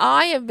mean,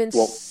 I have been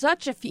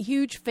such a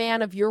huge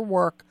fan of your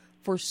work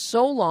for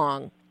so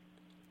long.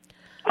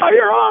 Oh,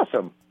 you're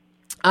awesome.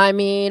 I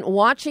mean,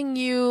 watching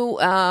you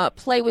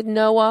play with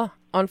Noah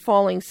on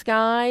Falling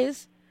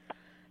Skies,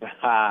 but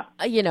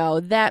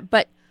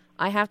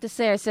I have to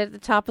say, I said at the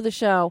top of the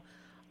show,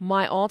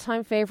 my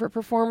all-time favorite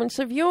performance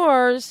of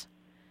yours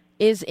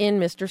is in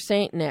Mr.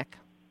 Saint Nick.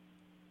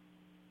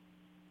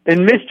 In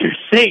Mr.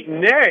 Saint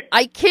Nick?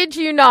 I kid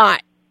you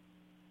not.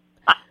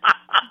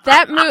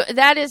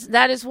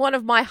 That is one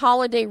of my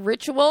holiday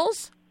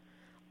rituals.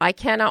 I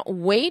cannot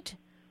wait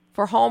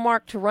for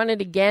Hallmark to run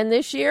it again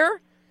this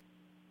year.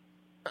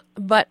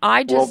 But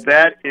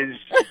that is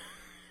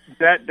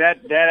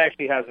that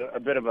actually has a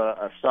bit of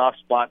a soft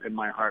spot in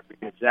my heart,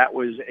 because that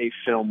was a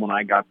film when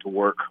I got to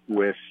work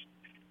with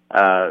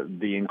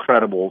the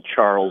incredible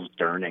Charles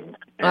Durning,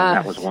 and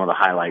that was one of the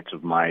highlights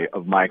of my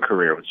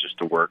career, was just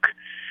to work.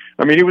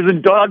 I mean, he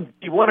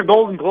won a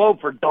Golden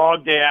Globe for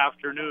Dog Day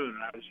Afternoon,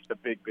 and I was just a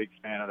big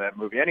fan of that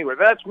movie. Anyway,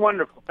 that's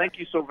wonderful. Thank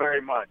you so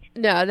very much.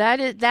 No,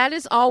 that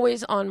is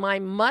always on my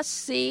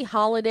must-see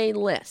holiday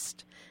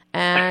list.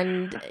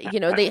 And,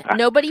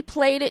 nobody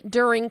played it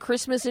during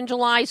Christmas in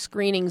July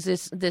screenings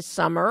this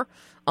summer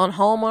on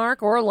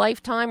Hallmark or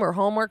Lifetime or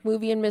Hallmark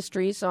Movie and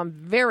Mystery, so I'm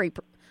very,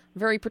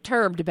 very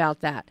perturbed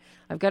about that.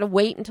 I've got to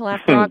wait until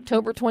after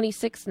October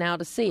 26th now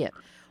to see it.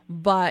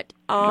 But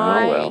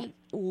I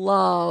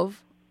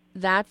love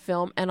that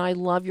film, and I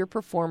love your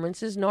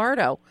performance as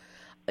Nardo.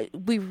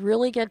 We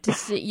really get to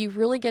see, you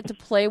really get to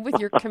play with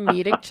your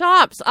comedic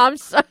chops. I'm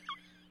so...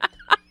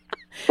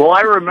 Well,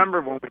 I remember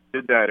when we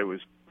did that, it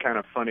was kind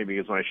of funny,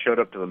 because when I showed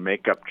up to the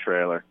makeup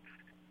trailer,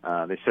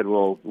 they said,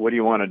 "Well, what do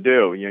you want to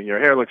do? Your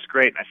hair looks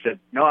great." And I said,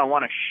 "No, I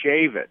want to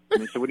shave it."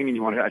 And they said, "What do you mean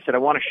you want to?" I said, "I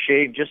want to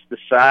shave just the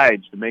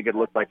sides to make it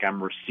look like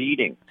I'm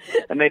receding."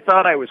 And they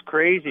thought I was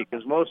crazy,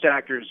 because most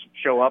actors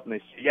show up and they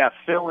say, "Yeah,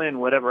 fill in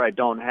whatever I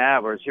don't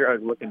have," or here I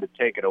was looking to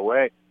take it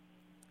away.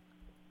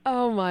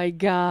 Oh my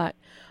God.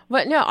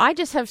 But no, I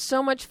just have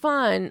so much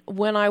fun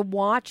when I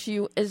watch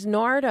you as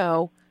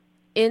Nardo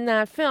in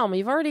that film.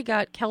 You've already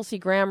got Kelsey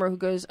Grammer, who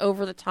goes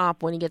over the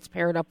top when he gets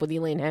paired up with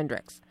Elaine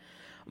Hendricks,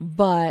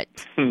 but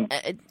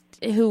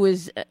who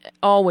is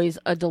always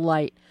a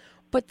delight.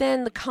 But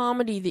then the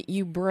comedy that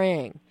you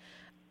bring.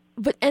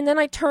 And then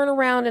I turn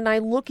around and I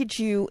look at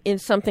you in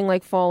something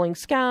like Falling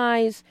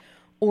Skies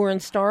or in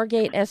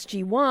Stargate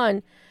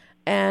SG-1,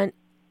 and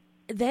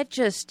that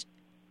just,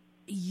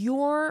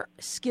 your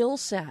skill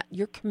set,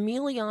 your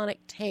chameleonic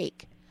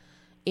take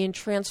in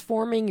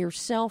transforming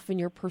yourself and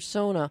your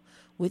persona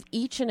with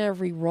each and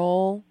every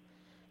role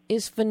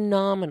is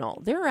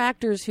phenomenal. There are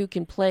actors who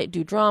can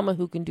do drama,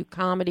 who can do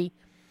comedy,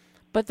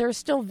 but there are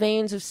still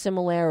veins of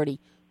similarity.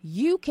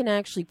 You can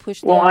actually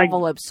push the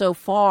envelope so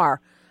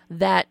far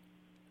that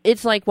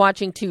it's like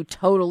watching two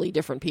totally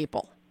different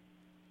people.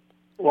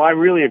 Well, I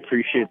really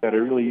appreciate that. I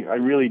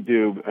really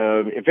do.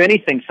 If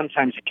anything,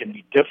 sometimes it can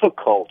be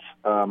difficult.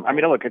 I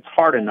mean, look, it's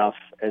hard enough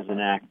as an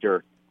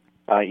actor,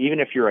 even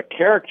if you're a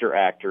character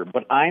actor.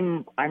 But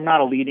I'm not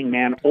a leading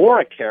man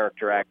or a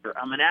character actor.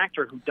 I'm an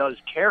actor who does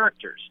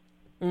characters,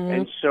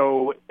 and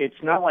so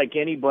it's not like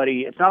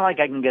anybody. It's not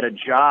like I can get a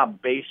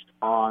job based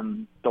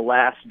on the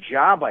last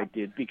job I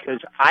did,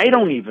 because I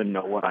don't even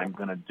know what I'm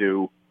going to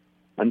do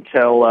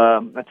until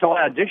I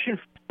audition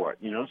for it.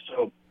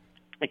 So.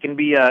 It can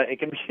be an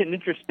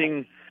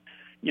interesting,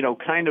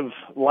 kind of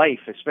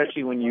life,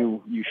 especially when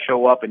you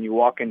show up and you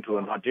walk into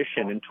an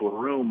audition, into a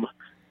room,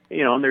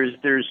 and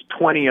there's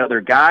 20 other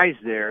guys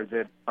there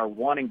that are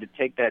wanting to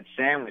take that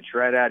sandwich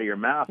right out of your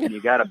mouth, and you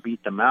got to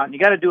beat them out, and you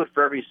got to do it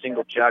for every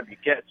single job you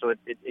get. So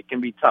it can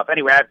be tough.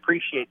 Anyway, I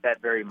appreciate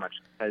that very much,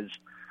 because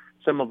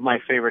some of my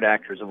favorite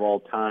actors of all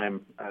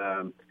time,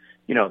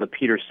 the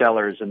Peter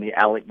Sellers and the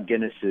Alec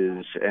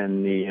Guinnesses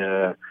and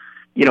the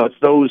it's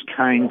those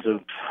kinds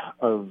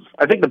of.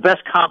 I think the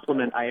best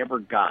compliment I ever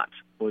got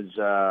was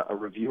a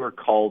reviewer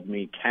called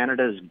me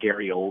Canada's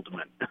Gary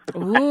Oldman.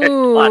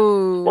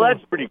 Ooh. Well,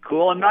 that's pretty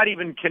cool. I'm not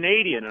even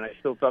Canadian, and I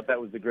still thought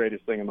that was the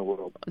greatest thing in the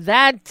world.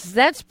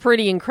 That's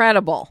pretty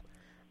incredible.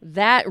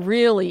 That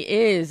really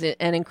is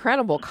an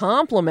incredible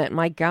compliment.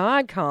 My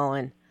God,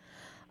 Colin.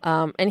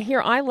 And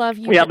here, I love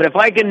you. Yeah, but if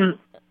I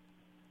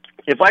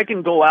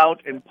can go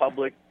out in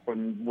public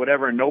and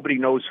whatever, nobody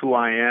knows who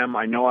I am,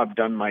 I know I've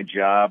done my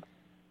job.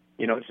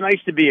 It's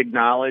nice to be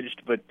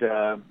acknowledged, but,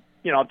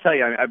 I'll tell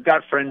you, I've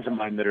got friends of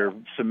mine that are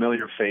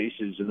familiar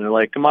faces, and they're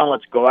like, "Come on,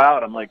 let's go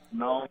out." I'm like,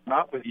 "No,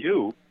 not with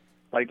you.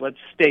 Like, let's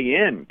stay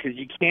in," because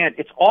you can't.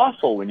 It's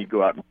awful when you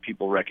go out and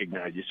people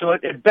recognize you. So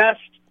at best,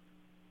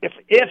 if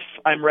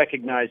I'm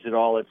recognized at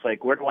all, it's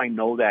like, where do I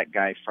know that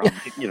guy from?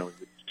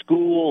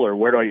 School, or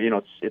where do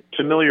I, it's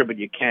familiar, but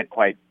you can't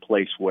quite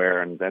place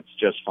where, and that's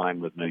just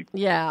fine with me.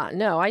 Yeah,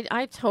 no,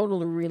 I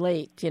totally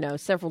relate.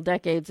 Several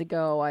decades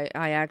ago, I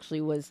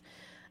actually was,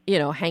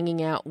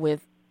 hanging out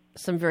with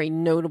some very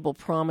notable,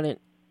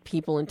 prominent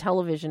people in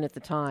television at the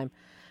time,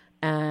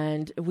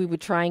 and we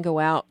would try and go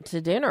out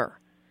to dinner,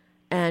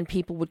 and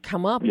people would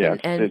come up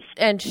and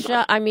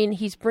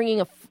he's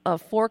bringing a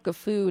fork of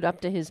food up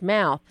to his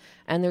mouth,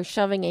 and they're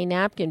shoving a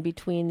napkin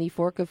between the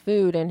fork of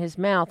food and his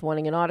mouth,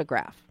 wanting an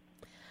autograph.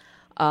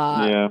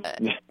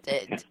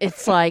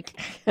 It's like,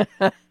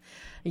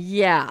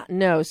 yeah,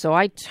 no. So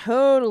I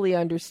totally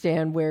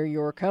understand where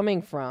you're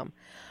coming from.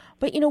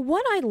 But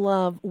what I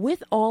love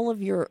with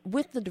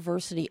the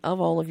diversity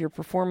of all of your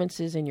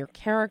performances and your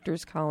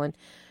characters, Colin,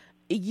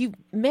 you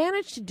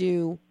managed to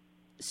do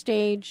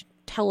stage,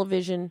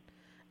 television,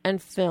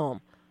 and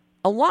film.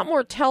 A lot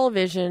more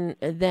television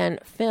than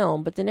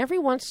film, but then every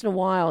once in a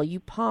while you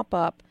pop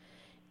up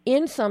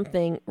in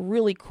something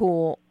really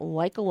cool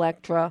like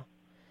Elektra,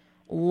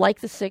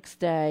 like The Sixth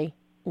Day,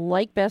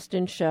 like Best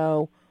in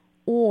Show,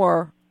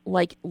 or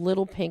like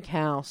Little Pink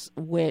House,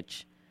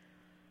 which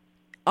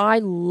I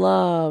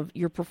love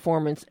your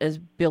performance as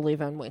Billy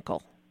Van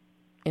Winkle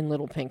in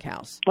Little Pink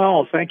House.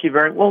 Oh, thank you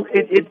very well.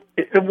 It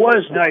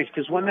was nice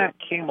because when that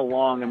came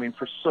along, I mean,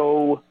 for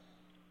so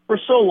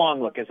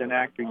long, look, as an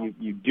actor,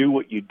 you do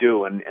what you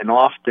do, and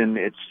often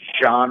it's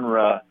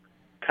genre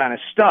kind of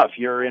stuff.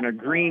 You're in a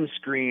green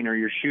screen, or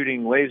you're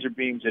shooting laser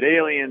beams at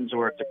aliens,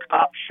 or it's a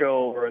cop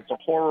show, or it's a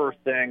horror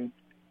thing.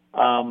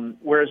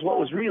 Whereas what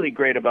was really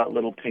great about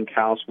Little Pink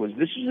House was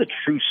this is a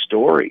true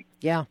story.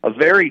 Yeah. A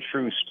very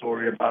true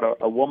story about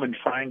a woman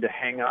trying to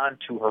hang on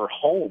to her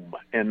home.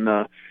 And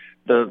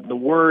the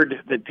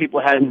word that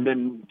people hadn't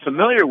been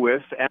familiar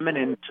with,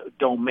 eminent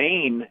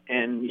domain,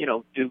 and,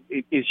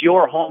 is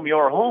your home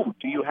your home?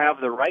 Do you have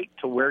the right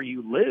to where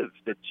you live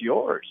that's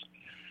yours?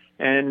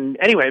 And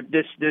anyway,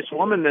 this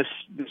woman,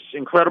 this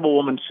incredible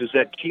woman,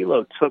 Suzette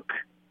Kilo, took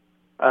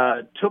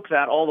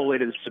that all the way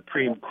to the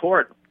Supreme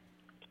Court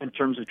in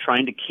terms of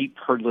trying to keep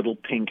her little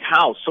pink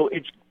house. So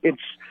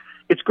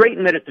it's great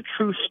in that it's a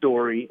true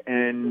story,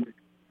 and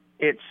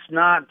it's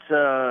not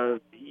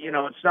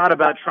it's not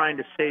about trying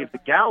to save the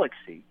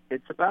galaxy.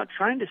 It's about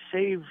trying to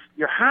save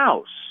your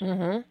house.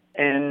 Mm-hmm.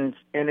 And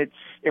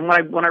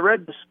when I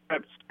read the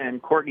script,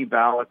 and Courtney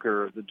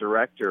Balaker, the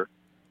director,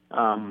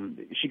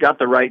 she got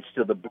the rights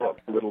to the book,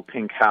 Little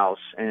Pink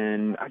House,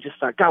 and I just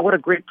thought, God, what a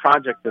great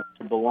project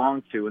to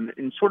belong to.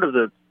 And sort of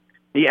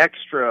the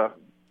extra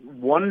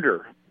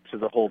wonder to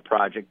the whole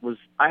project was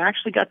I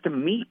actually got to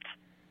meet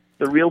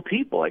the real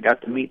people. I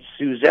got to meet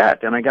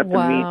Suzette, and I got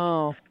to meet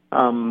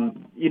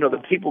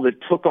the people that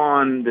took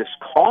on this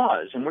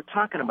cause. And we're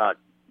talking about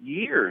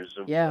years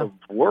of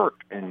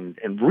work and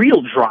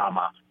real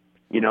drama.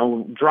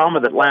 Drama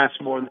that lasts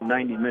more than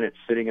 90 minutes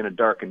sitting in a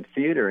darkened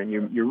theater, and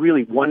you're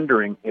really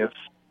wondering if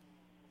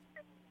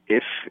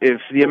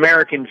the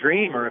American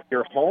dream, or if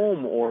your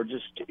home, or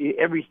just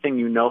everything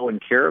you know and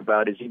care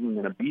about is even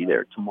going to be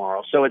there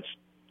tomorrow. So it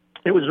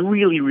was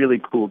really, really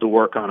cool to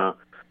work on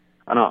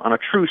a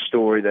true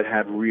story that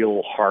had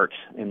real heart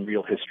and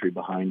real history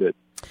behind it.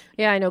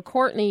 Yeah, I know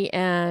Courtney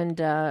and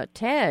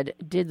Ted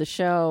did the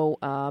show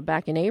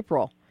back in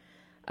April,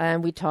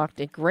 and we talked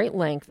at great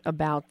length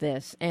about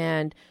this.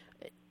 And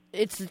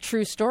it's the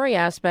true story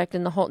aspect,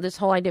 and this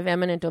whole idea of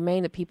eminent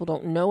domain, that people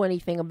don't know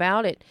anything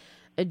about it.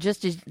 It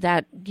just is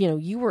that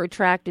you were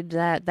attracted to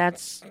that.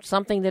 That's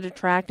something that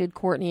attracted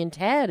Courtney and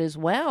Ted as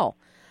well.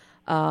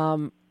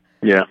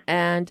 Yeah.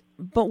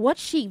 But what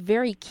she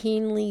very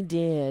keenly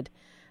did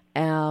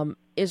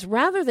is,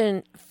 rather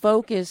than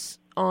focus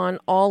on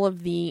all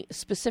of the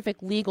specific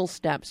legal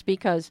steps,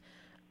 because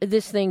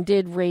this thing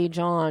did rage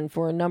on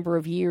for a number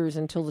of years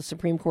until the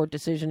Supreme Court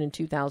decision in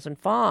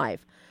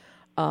 2005.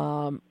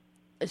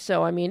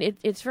 So, I mean,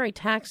 it's very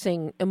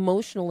taxing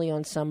emotionally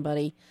on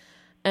somebody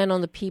and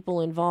on the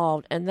people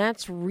involved. And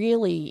that's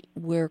really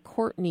where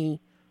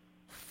Courtney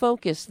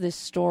focused this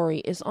story,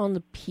 is on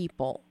the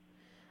people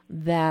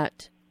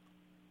that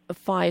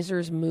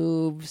Pfizer's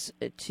moves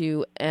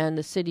to, and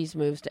the city's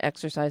moves to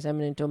exercise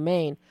eminent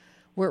domain,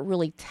 where it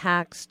really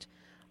taxed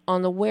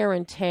on the wear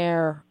and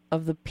tear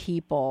of the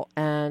people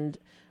and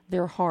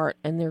their heart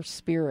and their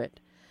spirit.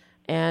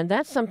 And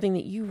that's something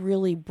that you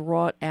really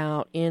brought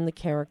out in the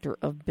character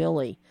of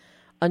Billy,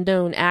 a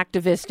known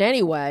activist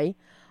anyway,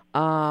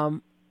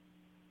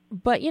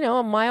 but,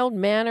 a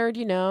mild-mannered,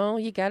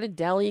 you got a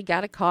deli, you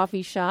got a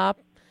coffee shop,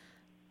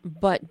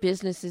 but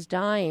business is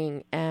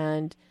dying.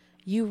 And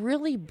you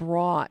really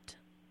brought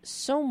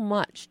so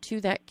much to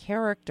that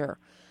character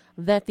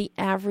that the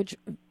average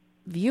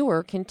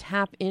viewer can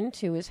tap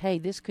into as, hey,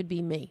 this could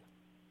be me.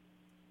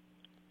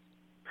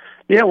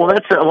 Yeah, well,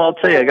 I'll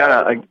tell you,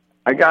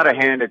 I gotta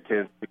hand it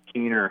to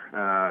Keener.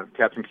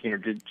 Catherine Keener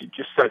did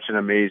just such an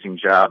amazing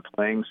job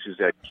playing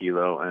Suzette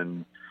Kilo,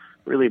 and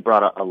really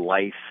brought a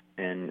life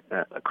and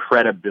a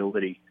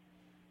credibility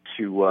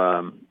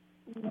to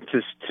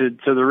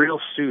the real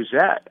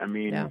Suzette. I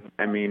mean,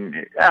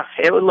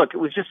 it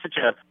was just such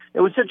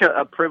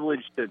a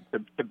privilege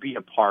to be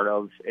a part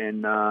of,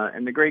 and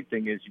the great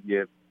thing is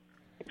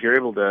if you're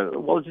able to,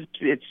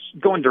 it's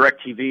going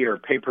DirecTV or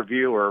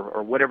pay-per-view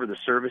or whatever the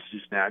service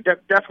is now.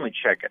 Definitely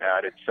check it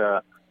out.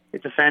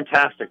 It's a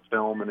fantastic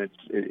film, and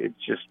it's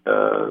just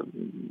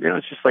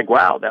it's just like,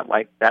 wow,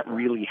 that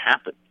really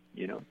happened,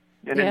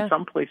 and in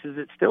some places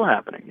it's still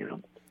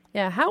happening,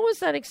 Yeah, how was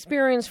that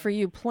experience for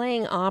you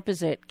playing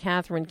opposite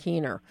Catherine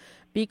Keener?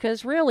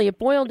 Because really, it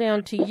boiled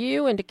down to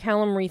you and to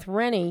Callum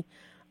Reith-Rennie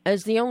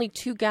as the only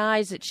two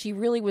guys that she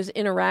really was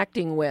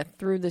interacting with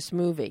through this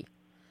movie.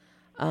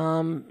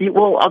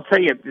 Well, I'll tell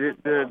you,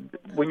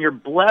 when you're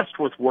blessed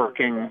with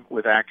working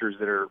with actors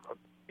that are,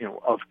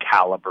 of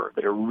caliber,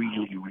 that are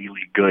really,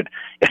 really good,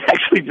 it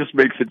actually just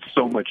makes it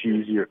so much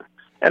easier.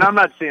 And I'm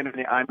not saying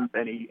I'm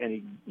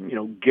any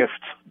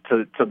gift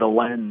to the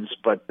lens,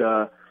 but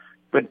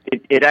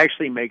it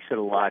actually makes it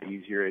a lot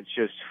easier. It's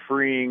just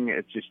freeing.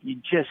 You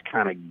just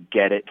kind of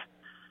get it.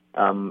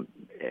 And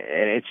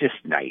it's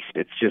just nice.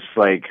 It's just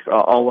like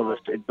all of us,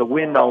 the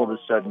wind all of a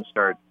sudden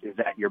is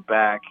at your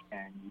back,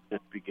 and you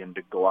just begin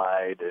to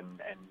glide, and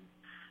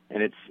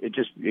it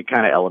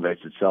kind of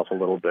elevates itself a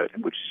little bit,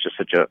 which is just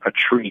such a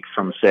treat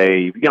from,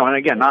 say, and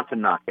again, not to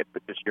knock it,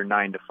 but just your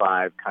 9 to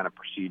 5 kind of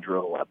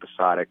procedural,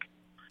 episodic,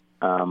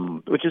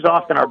 which is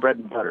often our bread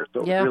and butter.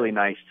 So Yeah. It's really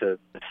nice to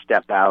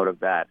step out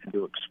of that and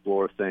to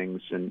explore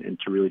things and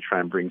to really try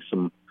and bring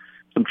some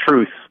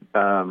truth,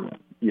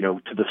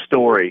 to the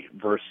story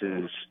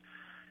versus,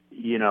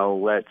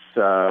 let's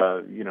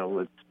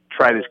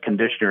try this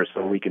conditioner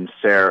so we can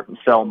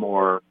sell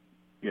more,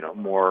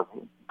 more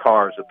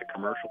cars at the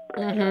commercial.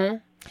 Mm-hmm.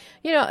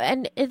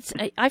 And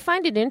I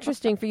find it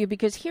interesting for you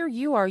because here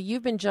you are,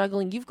 you've been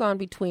juggling, you've gone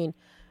between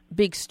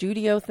big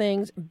studio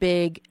things,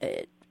 big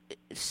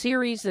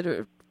series that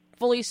are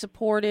fully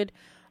supported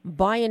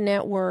by a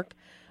network,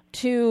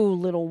 to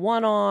little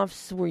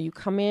one-offs where you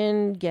come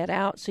in, get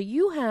out. So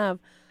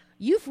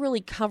you've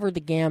really covered the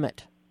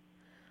gamut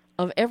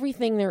of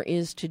everything there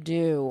is to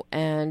do.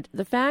 And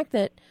the fact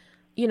that,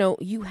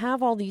 you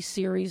have all these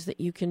series that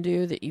you can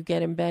do, that you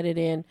get embedded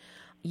in,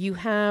 you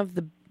have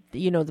the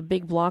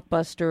big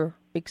blockbuster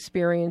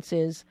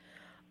experiences,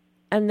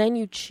 and then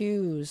you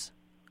choose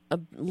a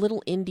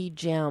little indie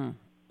gem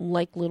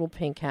like Little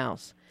Pink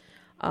House.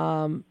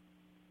 Do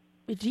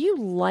you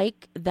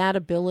like that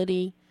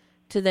ability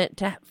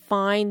to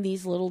find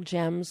these little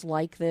gems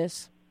like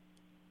this?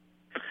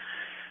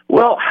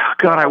 Well,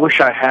 God, I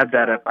wish I had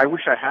that. I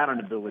wish I had an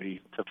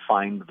ability to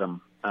find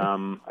them.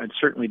 I'd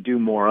certainly do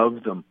more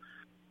of them.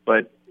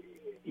 But,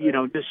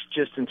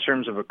 just in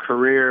terms of a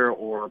career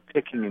or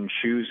picking and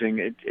choosing,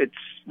 it's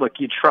look,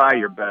 you try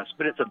your best,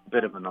 but it's a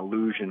bit of an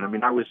illusion. I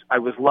mean, I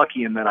was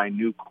lucky in that I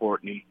knew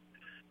Courtney,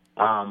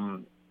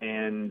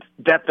 and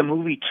that the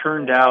movie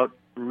turned out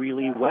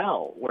really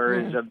well.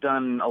 Whereas I've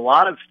done a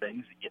lot of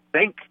things that you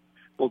think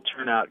will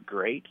turn out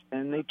great,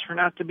 and they turn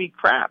out to be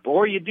crap.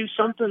 Or you do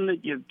something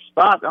that you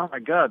spot, oh my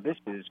God, this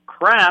is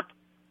crap,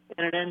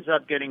 and it ends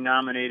up getting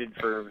nominated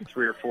for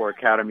 3 or 4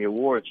 Academy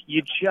Awards.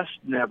 You just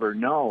never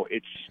know.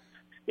 It's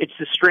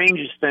the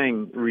strangest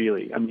thing,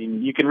 really. I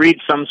mean, you can read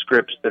some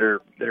scripts that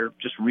are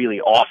just really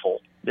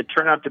awful that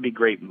turn out to be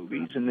great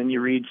movies, and then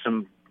you read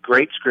some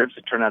great scripts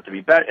that turn out to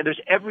be bad. And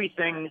there's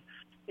everything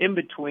in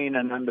between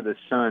and under the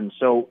sun.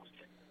 So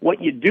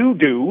what you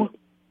do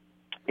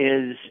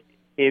is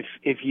if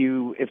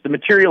the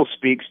material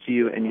speaks to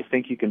you and you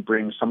think you can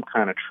bring some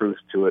kind of truth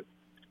to it,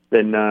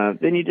 then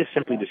you just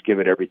simply give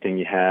it everything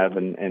you have,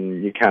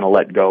 and you kind of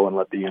let go and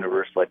let the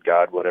universe, let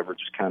God, whatever,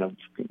 just kind of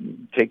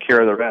take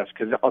care of the rest.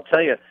 Because I'll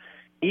tell you,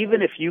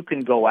 even if you can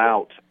go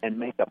out and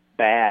make a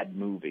bad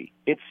movie,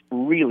 it's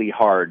really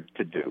hard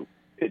to do.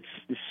 It's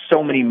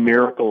so many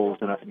miracles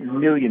and a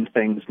million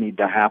things need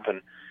to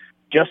happen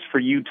just for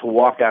you to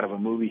walk out of a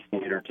movie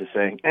theater to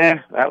say,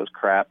 that was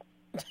crap.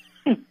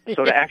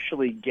 So to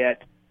actually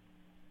get,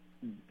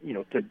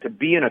 to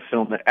be in a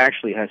film that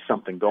actually has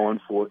something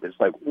going for it, that's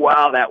like,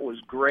 wow, that was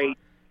great.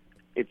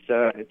 It's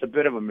a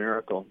bit of a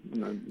miracle,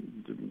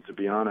 to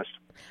be honest.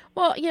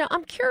 Well,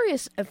 I'm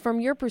curious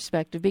from your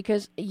perspective,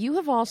 because you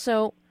have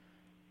also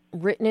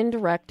written and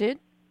directed.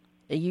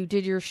 You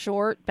did your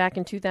short back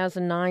in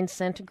 2009,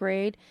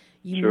 Centigrade.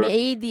 You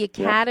made the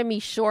Academy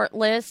short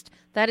list.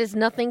 That is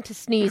nothing to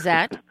sneeze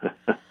at.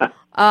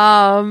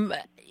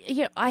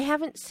 I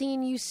haven't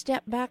seen you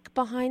step back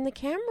behind the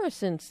camera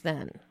since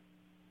then.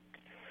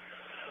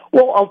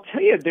 Well, I'll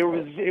tell you,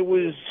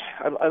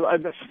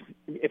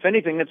 if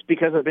anything, that's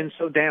because I've been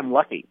so damn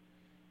lucky.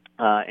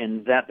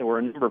 And that there were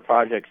a number of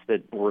projects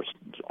that were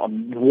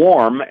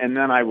warm, and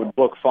then I would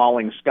book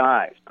Falling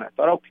Skies. And I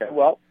thought, okay,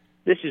 well,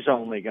 this is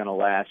only going to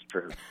last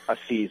for a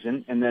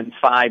season. And then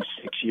 5-6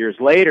 years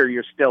later,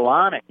 you're still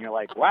on it. And you're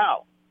like,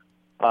 wow,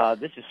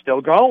 this is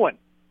still going.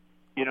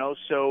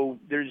 So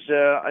there's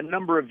a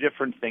number of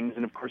different things,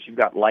 and of course you've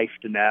got life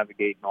to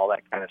navigate and all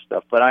that kind of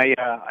stuff. But I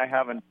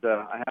haven't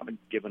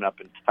given up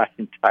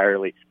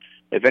entirely.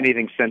 If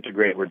anything,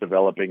 Centigrade, we're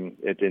developing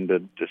it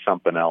into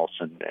something else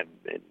and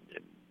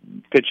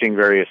pitching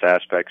various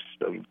aspects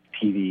of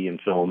TV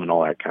and film and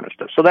all that kind of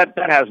stuff. So that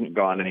hasn't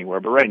gone anywhere.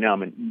 But right now,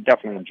 I'm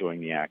definitely enjoying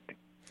the acting.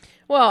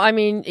 Well, I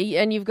mean,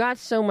 and you've got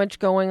so much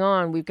going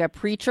on. We've got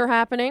Preacher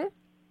happening.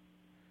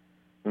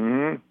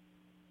 Mm-hmm.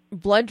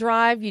 Blood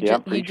Drive, you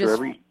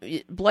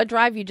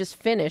just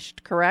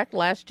finished, correct?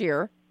 Last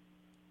year.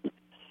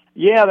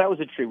 Yeah, that was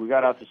a treat. We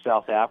got out to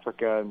South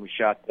Africa and we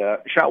shot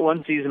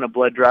one season of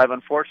Blood Drive.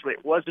 Unfortunately,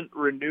 it wasn't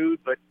renewed,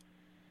 but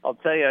I'll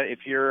tell you,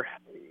 if you're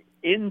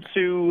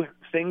into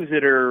things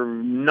that are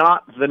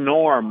not the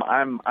norm,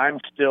 I'm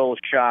still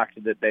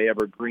shocked that they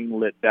ever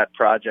greenlit that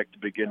project to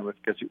begin with,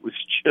 because it was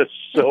just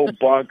so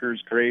bonkers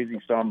crazy.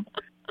 So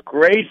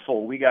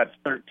grateful we got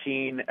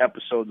 13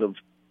 episodes of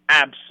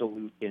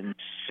absolute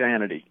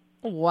insanity.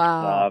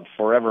 Wow.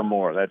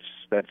 Forevermore.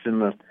 It's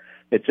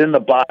in the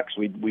box.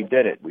 We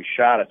did it. We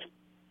shot it.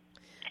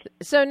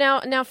 So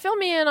now fill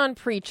me in on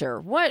Preacher.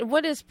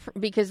 What is,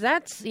 because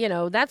that's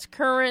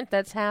current,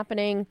 that's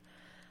happening,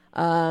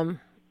 and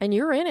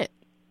you're in it.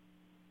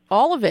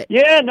 All of it.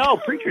 Yeah, no,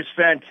 Preacher's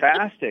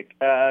fantastic.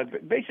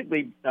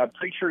 Basically,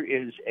 Preacher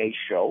is a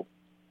show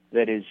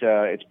that is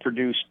it's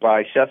produced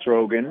by Seth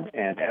Rogen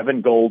and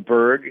Evan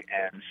Goldberg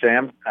and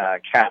Sam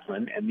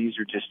Catlin, and these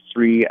are just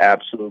three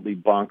absolutely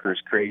bonkers,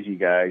 crazy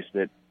guys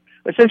that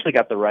essentially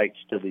got the rights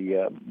to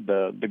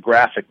the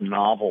graphic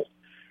novel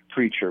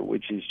Preacher,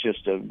 which is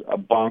just a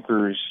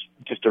bonkers,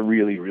 just a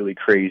really, really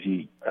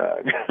crazy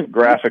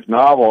graphic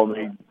novel. And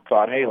they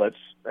thought, hey, let's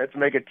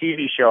make a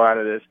TV show out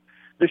of this.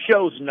 The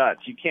show's nuts.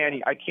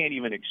 I can't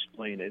even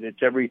explain it.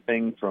 It's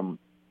everything from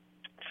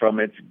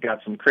it's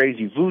got some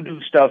crazy voodoo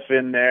stuff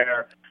in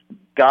there.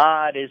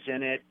 God is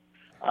in it.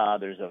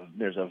 There's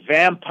a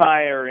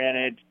vampire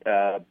in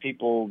it.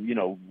 People,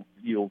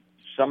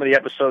 some of the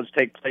episodes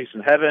take place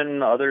in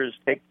heaven. Others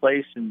take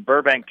place in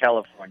Burbank,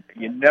 California.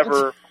 You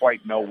never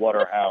quite know what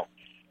or how.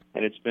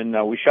 And it's been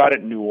we shot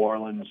it in New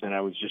Orleans, and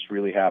I was just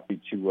really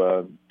happy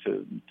to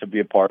be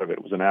a part of it.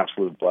 It was an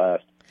absolute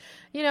blast.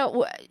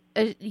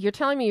 You're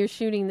telling me you're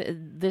shooting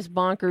this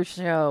bonkers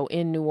show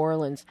in New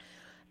Orleans.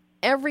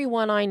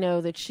 Everyone I know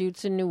that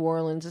shoots in New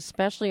Orleans,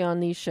 especially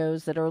on these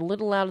shows that are a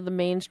little out of the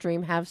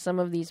mainstream, have some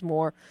of these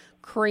more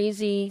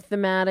crazy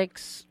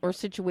thematics or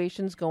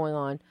situations going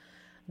on.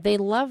 They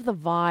love the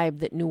vibe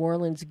that New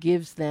Orleans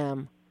gives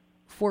them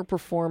for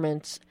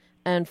performance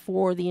and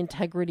for the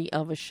integrity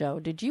of a show.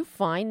 Did you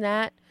find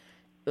that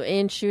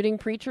in shooting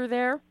Preacher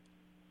there?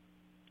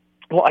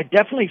 Well, I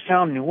definitely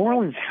found New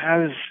Orleans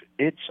has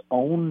its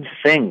own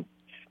thing.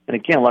 And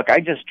again, look,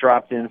 I just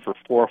dropped in for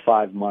 4 or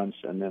 5 months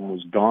and then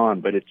was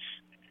gone. But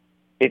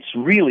it's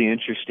really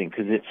interesting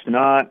because it's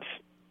not.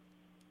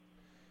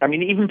 I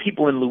mean, even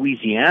people in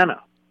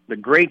Louisiana, the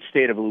great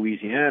state of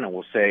Louisiana,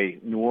 will say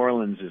New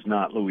Orleans is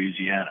not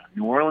Louisiana.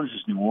 New Orleans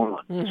is New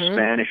Orleans. Mm-hmm. The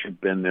Spanish have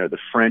been there. The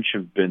French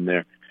have been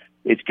there.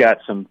 It's got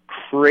some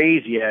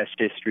crazy ass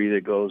history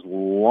that goes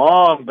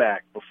long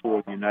back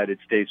before the United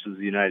States was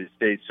the United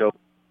States. So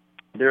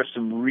there's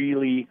some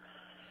really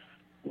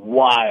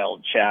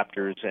wild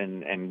chapters,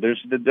 and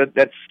there's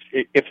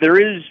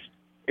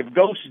if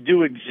ghosts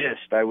do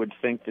exist, I would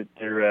think that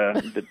they're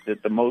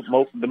that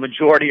the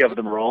majority of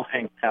them are all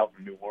hanging out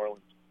in New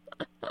Orleans.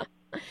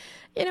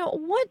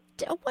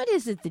 What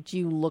is it that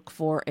you look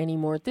for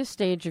anymore at this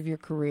stage of your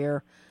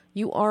career?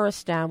 You are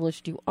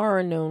established. You are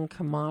a known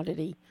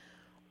commodity.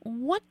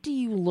 What do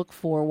you look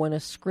for when a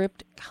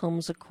script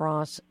comes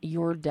across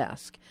your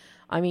desk?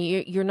 I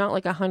mean, you're not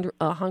like a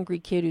hungry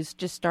kid who's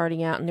just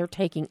starting out and they're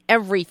taking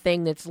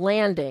everything that's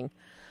landing,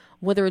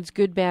 whether it's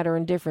good, bad, or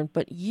indifferent.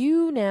 But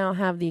you now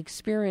have the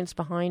experience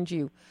behind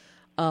you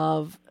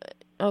of,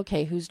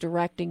 okay, who's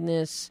directing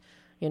this?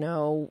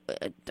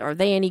 Are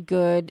they any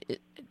good?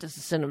 Does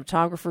the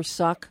cinematographer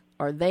suck?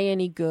 Are they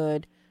any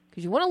good?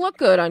 Because you want to look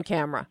good on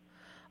camera.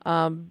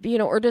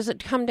 Or does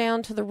it come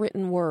down to the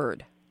written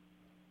word?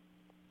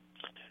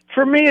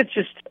 For me, it's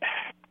just,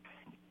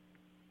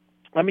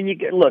 I mean,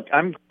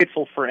 I'm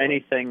grateful for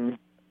anything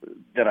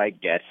that I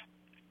get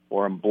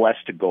or I'm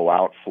blessed to go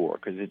out for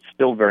because it's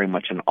still very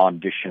much an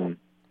audition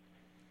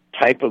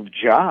type of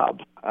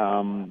job.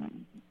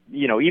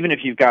 Even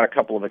if you've got a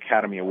couple of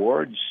Academy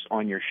Awards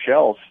on your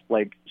shelf,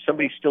 like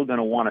somebody's still going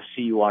to want to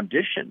see you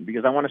audition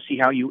because I want to see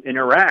how you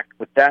interact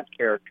with that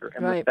character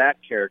and with that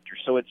character.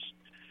 So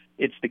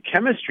it's the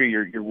chemistry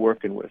you're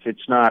working with.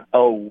 It's not,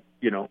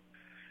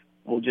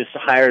 we'll just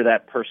hire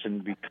that person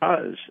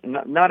because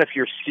not if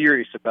you're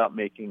serious about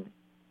making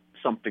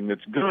something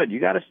that's good.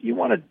 You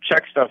want to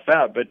check stuff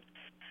out. But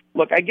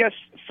look, I guess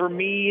for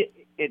me,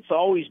 it's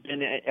always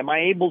been, am I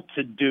able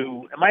to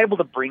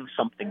bring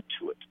something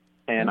to it?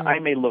 And I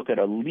may look at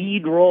a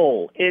lead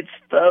role. It's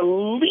the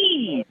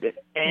lead,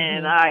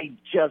 and I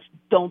just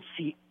don't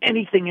see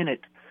anything in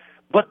it.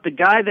 But the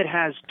guy that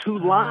has 2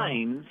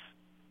 lines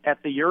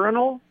at the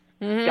urinal,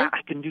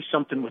 I can do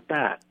something with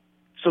that.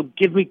 So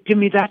give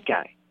me that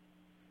guy.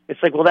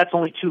 It's like, well, that's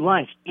only 2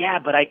 lines. Yeah,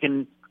 but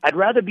I'd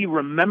rather be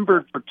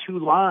remembered for 2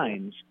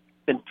 lines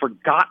than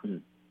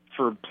forgotten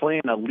for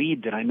playing a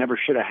lead that I never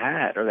should have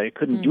had or that I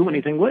couldn't do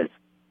anything with,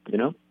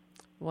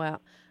 Well,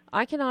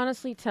 I can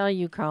honestly tell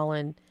you,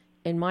 Colin,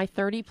 in my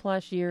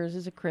 30-plus years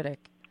as a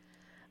critic,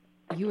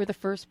 you were the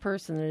first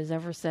person that has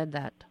ever said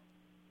that.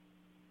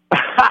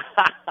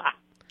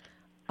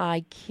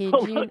 I kid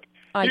you.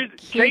 I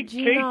kid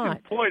you not.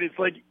 Case in point, it's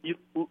like,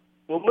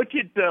 look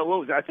at,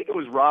 I think it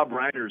was Rob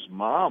Reiner's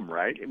mom,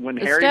 right? When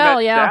Harry met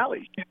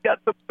Sally. She's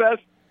got the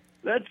best,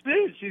 that's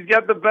it. She's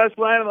got the best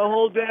line of the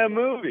whole damn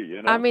movie,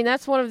 I mean,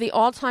 that's one of the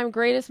all-time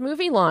greatest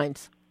movie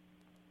lines.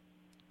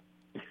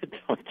 It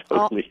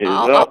totally is.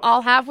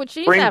 I'll have what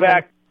she's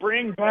having.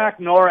 Bring back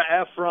Nora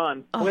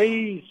Ephron,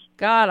 please.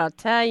 God, I'll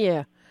tell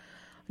you.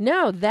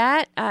 No,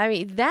 that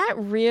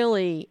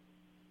really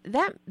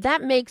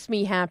that makes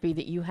me happy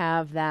that you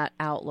have that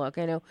outlook.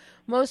 I know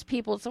most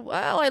people say,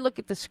 well, I look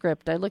at the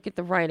script, I look at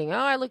the writing,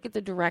 I look at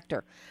the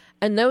director.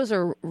 And those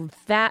are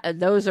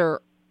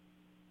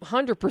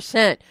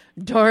 100%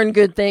 darn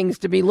good things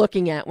to be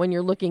looking at when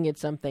you're looking at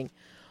something.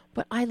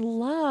 But I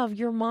love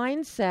your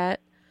mindset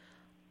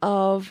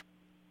of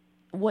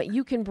what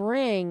you can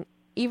bring,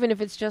 even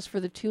if it's just for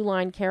the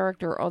 2-line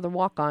character or the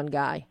walk-on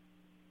guy.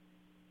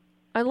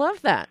 I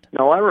love that.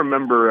 No, I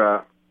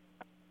remember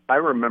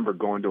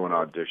going to an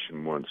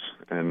audition once,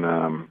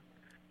 and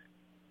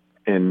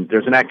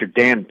there's an actor,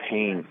 Dan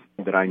Payne,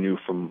 that I knew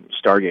from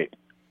Stargate.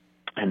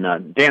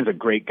 And Dan's a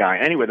great guy.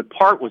 Anyway, the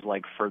part was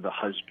like for the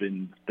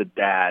husband, the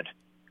dad.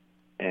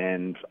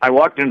 And I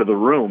walked into the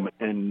room,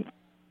 and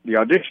the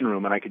audition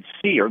room, and I could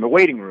see, or the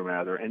waiting room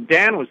rather, and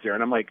Dan was there,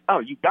 and I'm like, oh,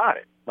 you got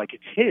it. Like,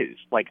 it's his.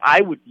 Like,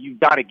 you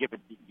got to give it,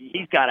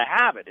 he's got to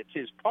have it. It's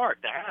his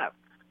part to have.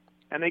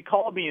 And they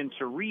called me in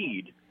to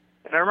read.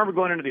 And I remember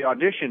going into the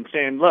audition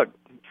saying, look,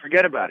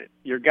 forget about it.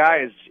 Your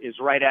guy is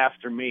right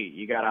after me.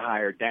 You got to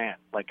hire Dan.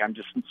 Like, I'm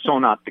just so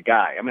not the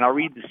guy. I mean, I'll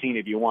read the scene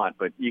if you want,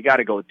 but you got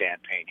to go with Dan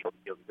Payne.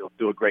 He'll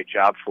do a great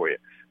job for you.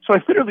 So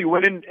I literally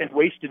went in and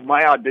wasted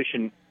my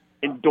audition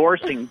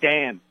endorsing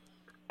Dan.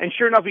 And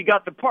sure enough, he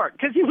got the part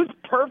because he was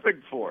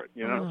perfect for it,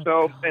 you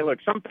know. Hey, look,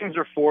 some things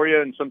are for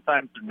you and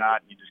sometimes they're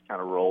not. You just kind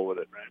of roll with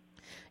it, right?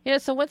 Yeah,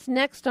 so what's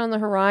next on the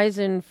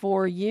horizon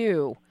for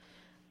you?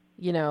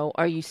 You know,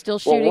 are you still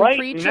shooting right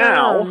Preacher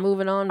now, or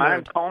moving on?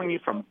 I'm calling you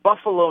from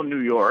Buffalo, New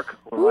York,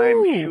 where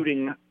I'm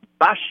shooting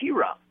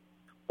Bashira,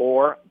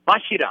 or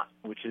Bashira,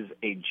 which is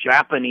a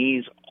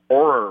Japanese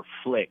horror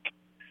flick.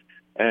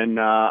 And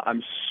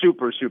I'm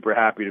super, super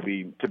happy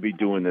to be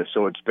doing this.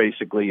 So it's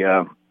basically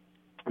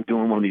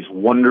doing one of these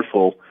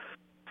wonderful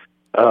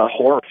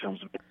horror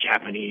films with the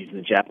Japanese, and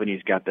the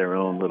Japanese got their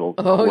own little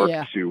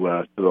quirk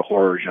to the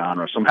horror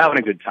genre. So I'm having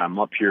a good time. I'm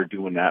up here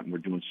doing that, and we're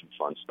doing some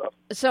fun stuff.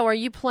 So are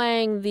you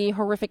playing the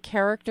horrific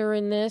character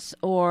in this,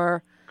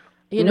 or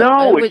you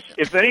know? No,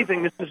 if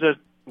anything, this is a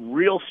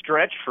real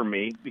stretch for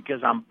me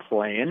because I'm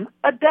playing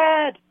a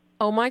dad.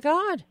 Oh my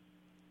God!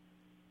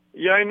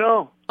 Yeah, I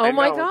know. Oh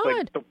my God! It's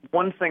like the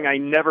one thing I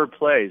never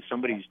play is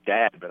somebody's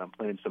dad, but I'm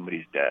playing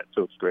somebody's dad,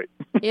 so it's great.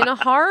 In a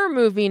horror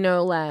movie,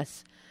 no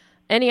less.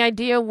 Any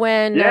idea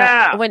when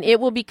it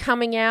will be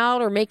coming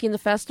out or making the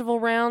festival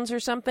rounds or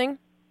something?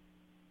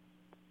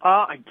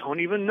 I don't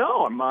even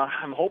know.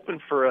 I'm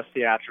hoping for a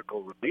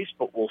theatrical release,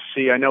 but we'll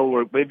see. I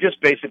know they've just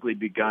basically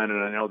begun,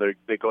 and I know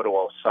they go to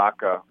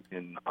Osaka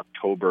in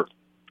October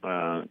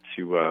to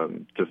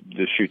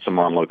shoot some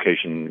on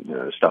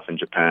location stuff in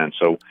Japan.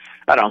 So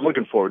I'm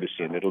looking forward to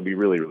seeing it. It'll be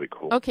really, really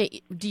cool.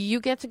 Okay, do you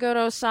get to go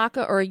to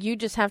Osaka, or you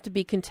just have to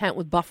be content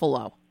with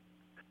Buffalo?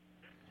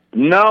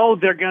 No,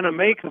 they're going to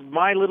make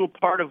my little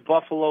part of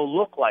Buffalo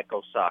look like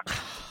Osaka.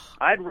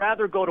 I'd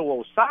rather go to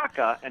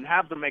Osaka and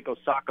have them make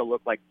Osaka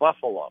look like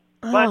Buffalo.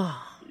 But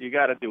you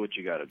got to do what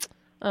you got to do.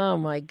 Oh,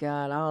 my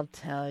God, I'll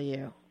tell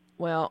you.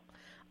 Well,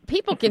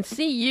 people can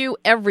see you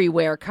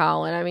everywhere,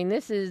 Colin. I mean,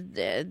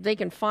 they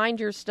can find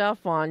your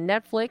stuff on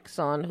Netflix,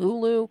 on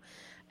Hulu,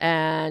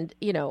 and,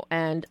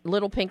 and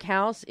Little Pink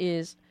House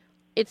the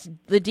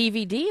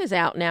DVD is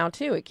out now,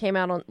 too. It came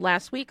out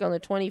last week on the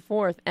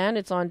 24th, and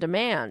it's on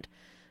demand.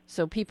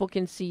 So people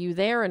can see you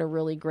there in a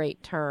really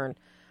great turn.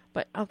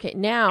 But okay,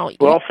 now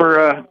for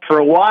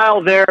a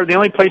while there, the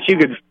only place you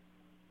could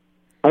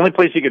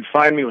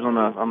find me was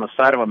on the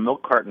side of a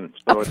milk carton.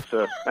 So it's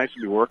nice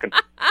to be working.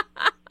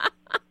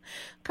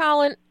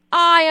 Colin,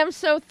 I am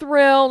so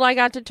thrilled I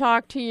got to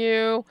talk to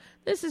you.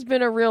 This has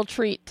been a real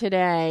treat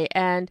today,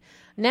 and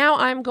now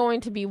I'm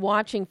going to be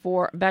watching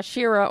for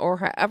Bashira, or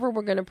however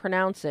we're going to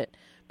pronounce it,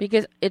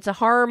 because it's a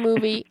horror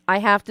movie. I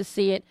have to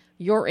see it.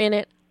 You're in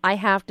it. I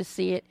have to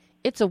see it.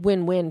 It's a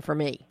win-win for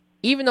me.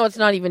 Even though it's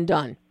not even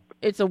done,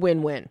 it's a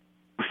win-win.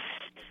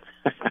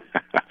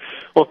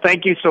 Well,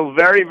 thank you so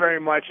very,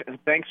 very much, and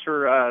thanks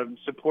for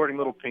supporting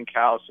Little Pink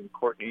House and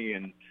Courtney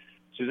and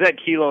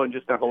Suzette Kilo and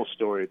just that whole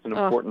story. It's an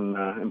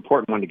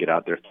important one to get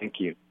out there.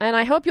 Thank you. And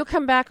I hope you'll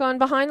come back on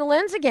Behind the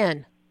Lens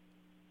again.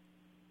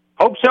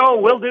 Hope so.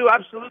 Will do.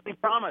 Absolutely.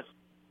 Promise.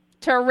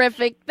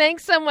 Terrific.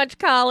 Thanks so much,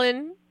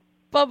 Colin.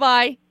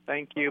 Bye-bye.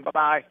 Thank you.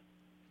 Bye-bye.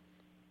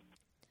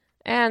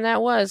 And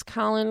that was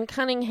Colin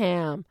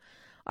Cunningham.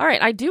 All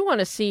right, I do want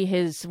to see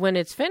when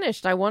it's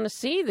finished, I want to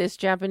see this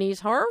Japanese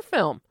horror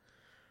film.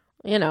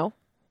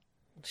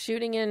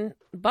 Shooting in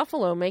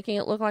Buffalo, making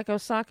it look like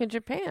Osaka,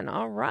 Japan.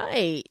 All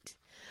right.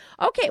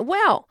 Okay,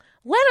 well,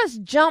 let us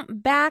jump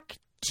back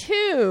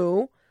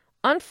to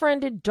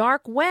Unfriended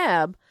Dark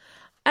Web.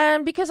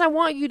 And because I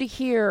want you to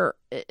hear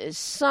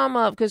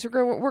because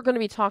we're going to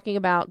be talking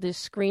about this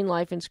screen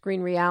life and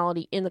screen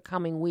reality in the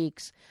coming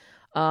weeks.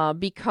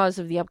 Because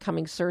of the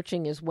upcoming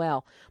searching as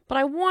well. But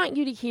I want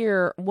you to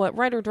hear what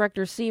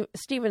writer-director Steven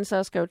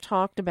Susko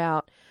talked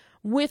about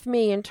with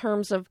me in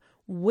terms of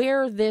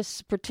where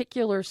this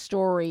particular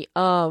story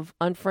of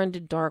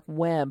Unfriended Dark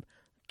Web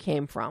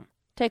came from.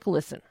 Take a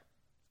listen.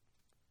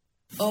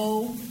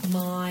 Oh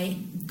my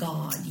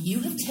God, you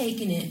have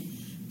taken it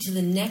to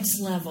the next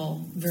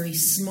level very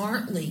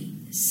smartly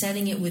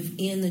setting it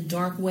within the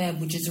dark web,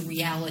 which is a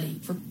reality.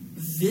 For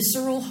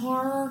visceral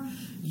horror,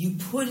 you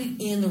put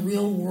it in the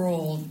real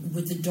world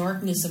with the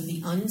darkness of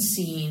the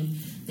unseen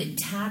that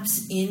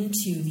taps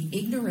into the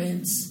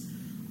ignorance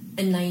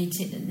and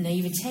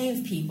naivete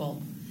of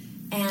people.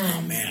 And,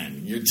 oh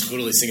man, you're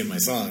totally singing my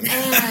song.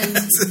 And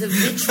the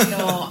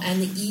vitriol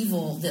and the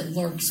evil that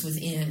lurks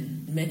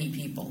within many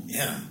people.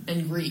 Yeah.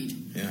 And greed.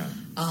 Yeah.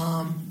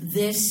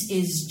 This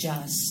is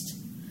just,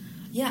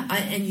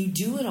 and you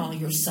do it all.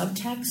 Your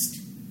subtext,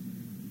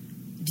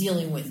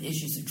 dealing with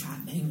issues of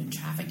human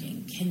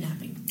trafficking,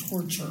 kidnapping,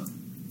 torture,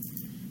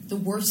 the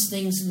worst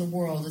things in the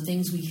world, the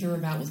things we hear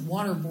about with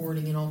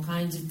waterboarding and all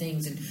kinds of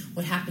things, and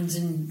what happens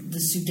in the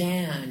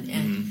Sudan.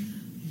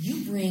 And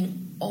you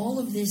bring all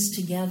of this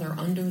together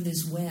under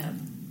this web,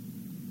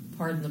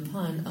 pardon the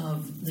pun,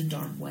 of the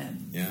dark web.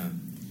 Yeah.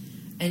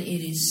 And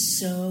it is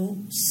so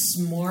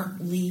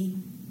smartly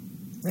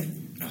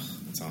written. Oh,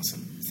 that's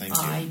awesome. Thank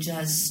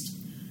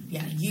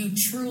you. You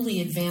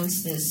truly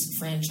advanced this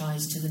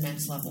franchise to the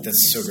next level.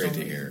 That's so great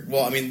to hear.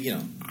 Well, I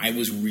mean, I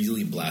was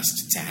really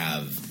blessed to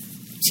have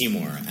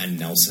Timur and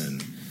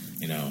Nelson,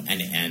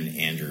 and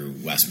Andrew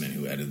Westman,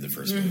 who edited the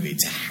first movie,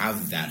 to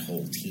have that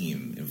whole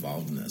team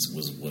involved in this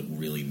was what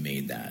really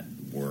made that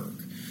work.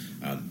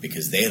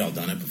 Because they had all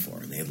done it before,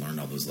 and they had learned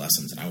all those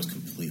lessons, and I was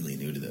completely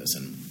new to this,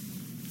 and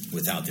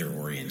without their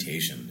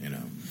orientation,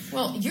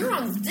 Well,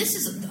 this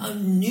is a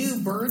new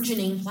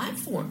burgeoning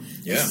platform.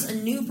 This is a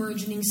new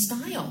burgeoning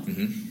style.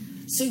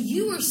 Mm-hmm. So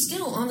you are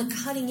still on the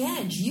cutting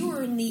edge. You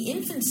are in the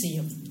infancy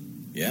of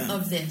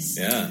this.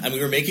 Yeah, and we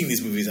were making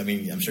these movies. I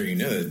mean, I'm sure you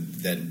know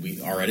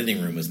that our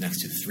editing room was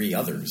next to 3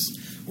 others,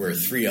 where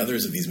 3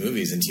 others of these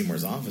movies in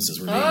Timur's offices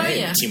were being made.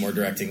 Yeah. Timur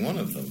directing one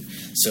of them.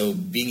 So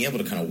being able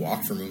to kind of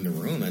walk from room to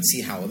room and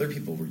see how other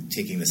people were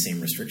taking the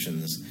same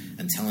restrictions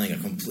and telling a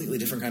completely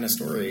different kind of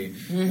story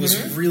was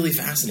really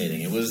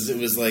fascinating. It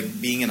was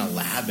like being in a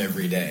lab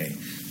every day.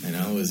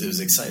 It was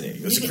exciting.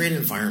 It was a great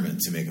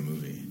environment to make a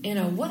movie.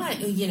 What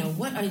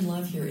I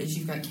love here is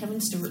you've got Kevin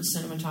Stewart's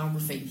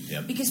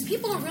cinematography, because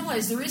people don't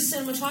realize there is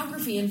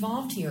cinematography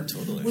involved here.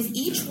 Totally. With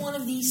each one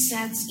of these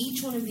sets,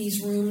 each one of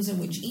these rooms in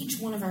which each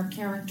one of our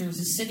characters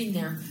is sitting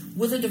there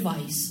with a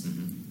device,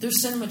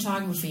 there's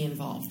cinematography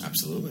involved.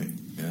 Absolutely.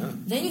 Yeah.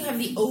 Then you have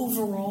the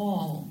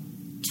overall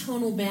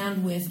tonal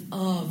bandwidth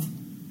of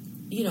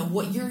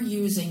what you're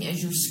using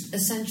as your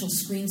essential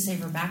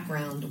screensaver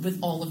background with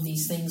all of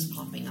these things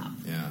popping up.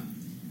 Yeah.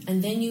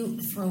 And then you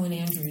throw in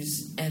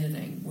Andrew's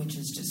editing, which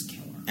is just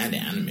killer. And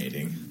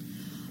animating.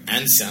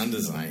 And sound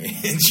design.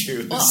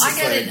 Andrew. Well,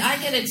 I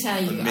gotta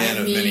tell you, the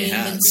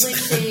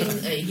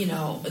glitching,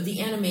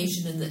 the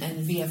animation and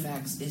the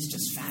VFX is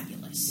just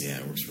fabulous. Yeah,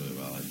 it works really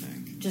well, I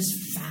think. Just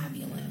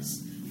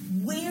fabulous.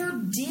 Where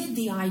did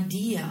the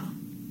idea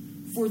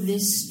for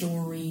this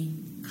story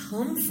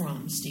come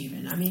from,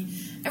 Stephen? I mean,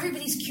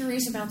 everybody's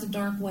curious about the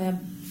dark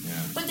web,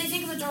 but they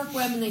think of the dark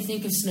web and they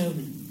think of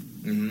Snowden.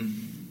 Mm-hmm.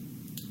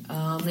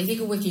 They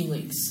think of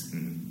WikiLeaks.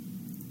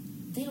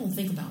 Mm-hmm. They don't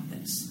think about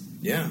this.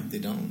 Yeah, they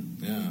don't.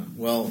 Yeah.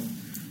 Well,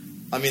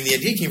 I mean, the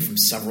idea came from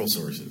several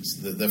sources.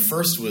 The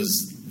first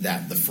was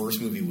that the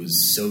first movie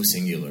was so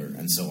singular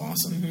and so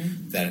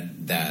awesome that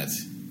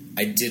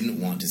I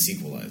didn't want to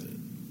sequelize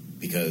it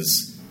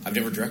because I've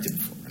never directed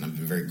before, and I've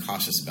been very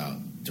cautious about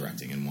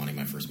directing and wanting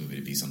my first movie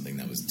to be something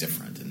that was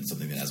different and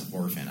something that, as a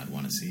horror fan, I'd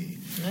want to see.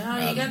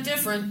 Well, you got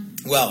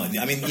different. Well,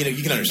 I mean,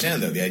 you can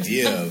understand though the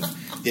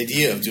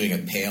idea of doing a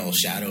pale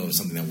shadow of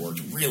something that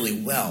worked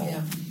really well.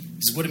 Yeah.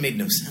 Just would have made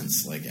no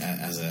sense, like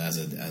as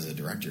a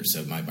director.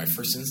 So my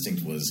first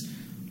instinct was,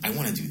 I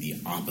want to do the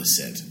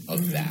opposite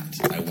of that.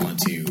 I want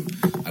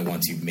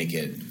to make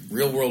it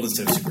real world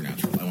instead of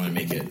supernatural. I want to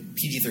make it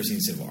PG-13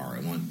 instead of R. I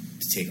want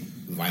to take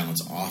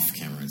violence off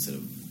camera instead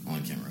of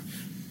on camera.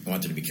 I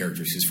want there to be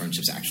characters whose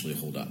friendships actually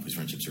hold up, whose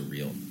friendships are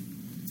real.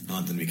 I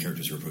want them to be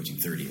characters who are approaching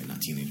 30 and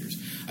not teenagers.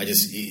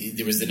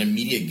 There was an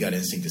immediate gut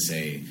instinct to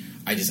say,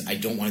 I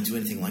don't want to do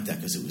anything like that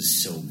because it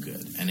was so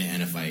good. And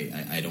if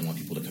I don't want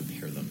people to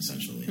compare them,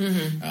 essentially.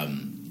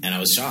 And I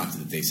was shocked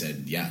that they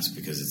said yes,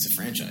 because it's a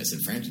franchise.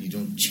 And you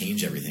don't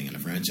change everything in a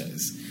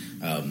franchise.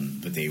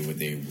 But they were.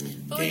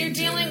 But when you're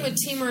dealing with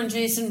Timur and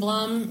Jason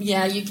Blum,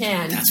 yeah, you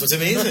can. That's what's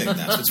amazing.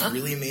 That's what's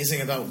really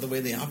amazing about the way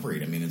they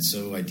operate. I mean, it's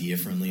so idea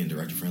friendly and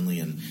director friendly,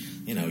 and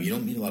you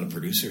don't meet a lot of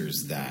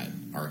producers that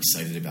are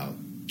excited about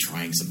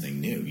trying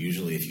something new.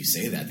 Usually, if you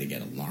say that, they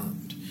get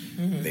alarmed.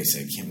 They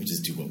say, "Can't we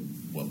just do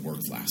what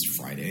worked last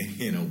Friday?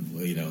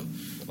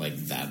 Like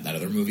that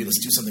other movie. Let's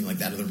do something like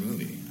that other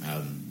movie."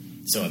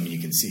 So I mean, you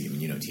can see. I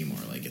mean, Timur.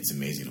 Like, it's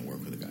amazing to work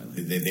with a guy.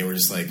 They were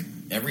just like,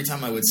 every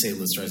time I would say,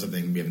 "Let's try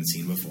something we haven't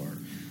seen before,"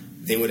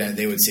 they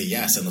would say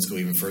yes, and let's go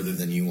even further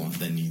than you want.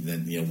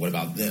 Then what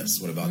about this?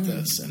 What about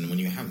this? And when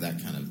you have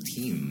that kind of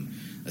team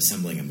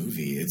assembling a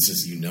movie, it's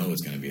just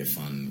it's going to be a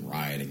fun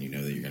ride, and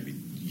that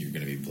you're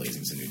going to be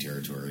blazing some new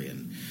territory,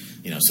 and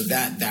so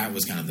that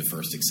was kind of the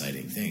first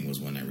exciting thing, was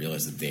when I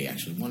realized that they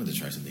actually wanted to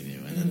try something new,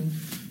 and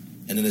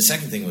then the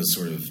second thing was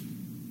sort of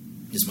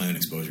just my own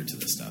exposure to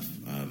this stuff.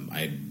 I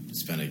had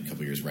spent a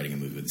couple years writing a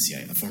movie with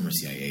a former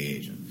CIA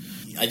agent.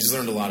 I just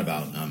learned a lot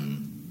about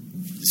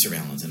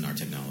surveillance and our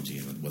technology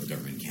and what the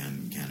government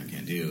can or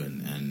can't do,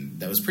 and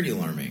that was pretty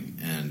alarming.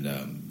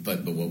 And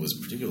but what was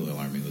particularly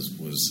alarming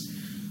was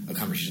a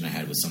conversation I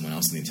had with someone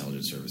else in the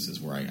intelligence services,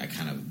 where I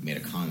kind of made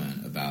a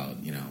comment about,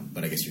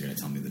 but I guess you're going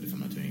to tell me that if I'm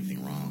not doing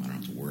anything wrong, I don't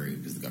have to worry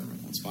because the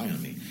government won't spy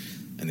on me.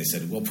 And they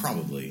said, well,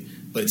 probably,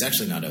 but it's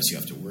actually not us you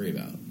have to worry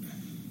about.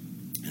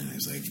 And I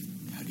was like,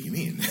 how do you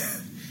mean?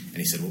 And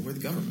he said, well, we're the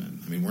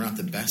government. I mean, we're not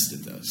the best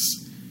at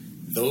this.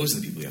 Those are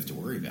the people you have to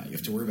worry about. You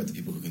have to worry about the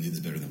people who can do this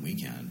better than we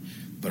can,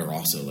 but are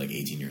also like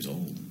 18 years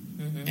old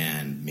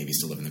and maybe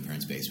still live in their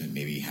parents' basement,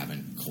 maybe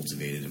haven't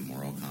cultivated a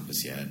moral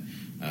compass yet,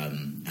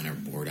 and are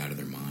bored out of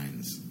their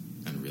minds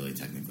and really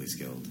technically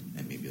skilled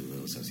and maybe a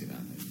little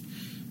sociopathic.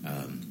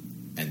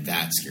 And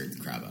that scared the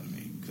crap out of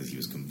me because he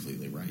was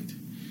completely right.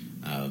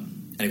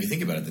 And if you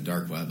think about it, the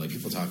dark web, like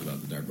people talk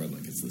about the dark web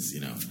like it's this,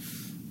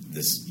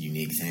 this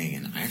unique thing,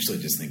 and I actually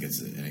just think it's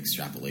an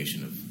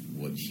extrapolation of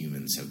what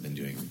humans have been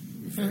doing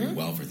very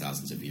well for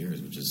thousands of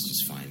years, which is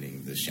just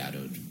finding the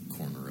shadowed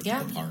corner of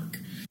the park.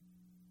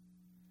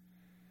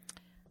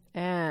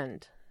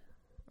 And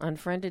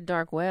Unfriended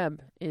Dark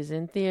Web is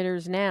in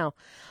theaters now.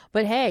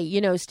 But hey,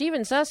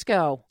 Steven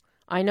Susko,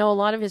 I know a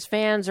lot of his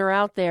fans are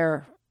out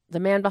there.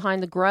 The man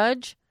behind The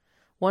Grudge,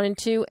 1 and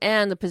 2,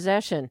 and The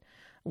Possession,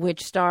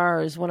 which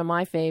stars one of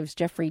my faves,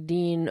 Jeffrey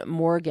Dean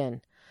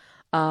Morgan.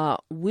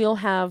 We'll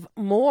have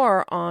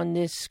more on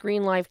this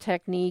screen life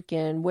technique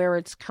and where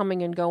it's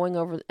coming and going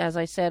over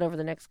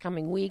the next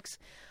coming weeks.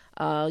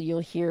 You'll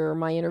hear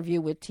my interview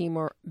with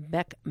Timur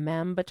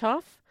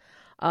Bekmambetov,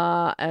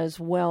 as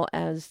well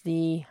as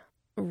the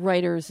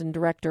writers and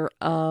director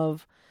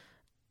of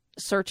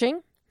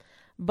Searching.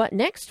 But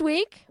next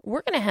week,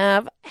 we're going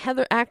to have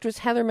actress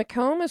Heather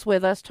McCombs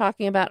with us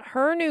talking about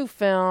her new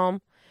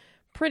film,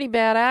 Pretty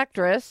Bad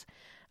Actress,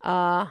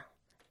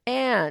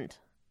 and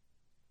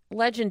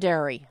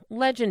legendary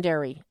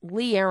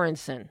Lee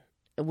Aronson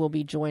will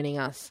be joining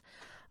us,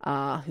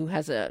 who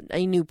has a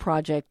new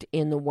project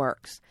in the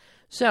works.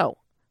 So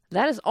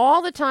that is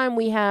all the time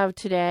we have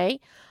today.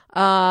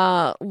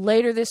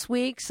 Later this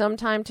week,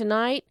 sometime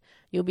tonight,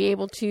 you'll be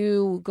able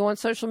to go on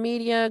social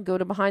media, go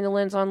to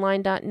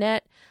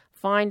BehindTheLensOnline.net,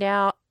 find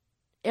out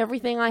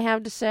everything I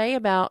have to say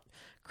about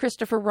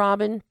Christopher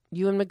Robin,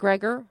 Ewan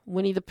McGregor,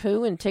 Winnie the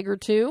Pooh, and Tigger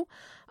 2.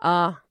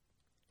 And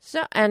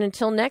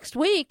until next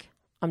week,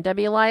 I'm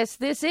Debbie Elias.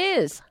 This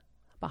is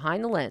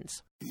Behind the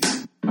Lens.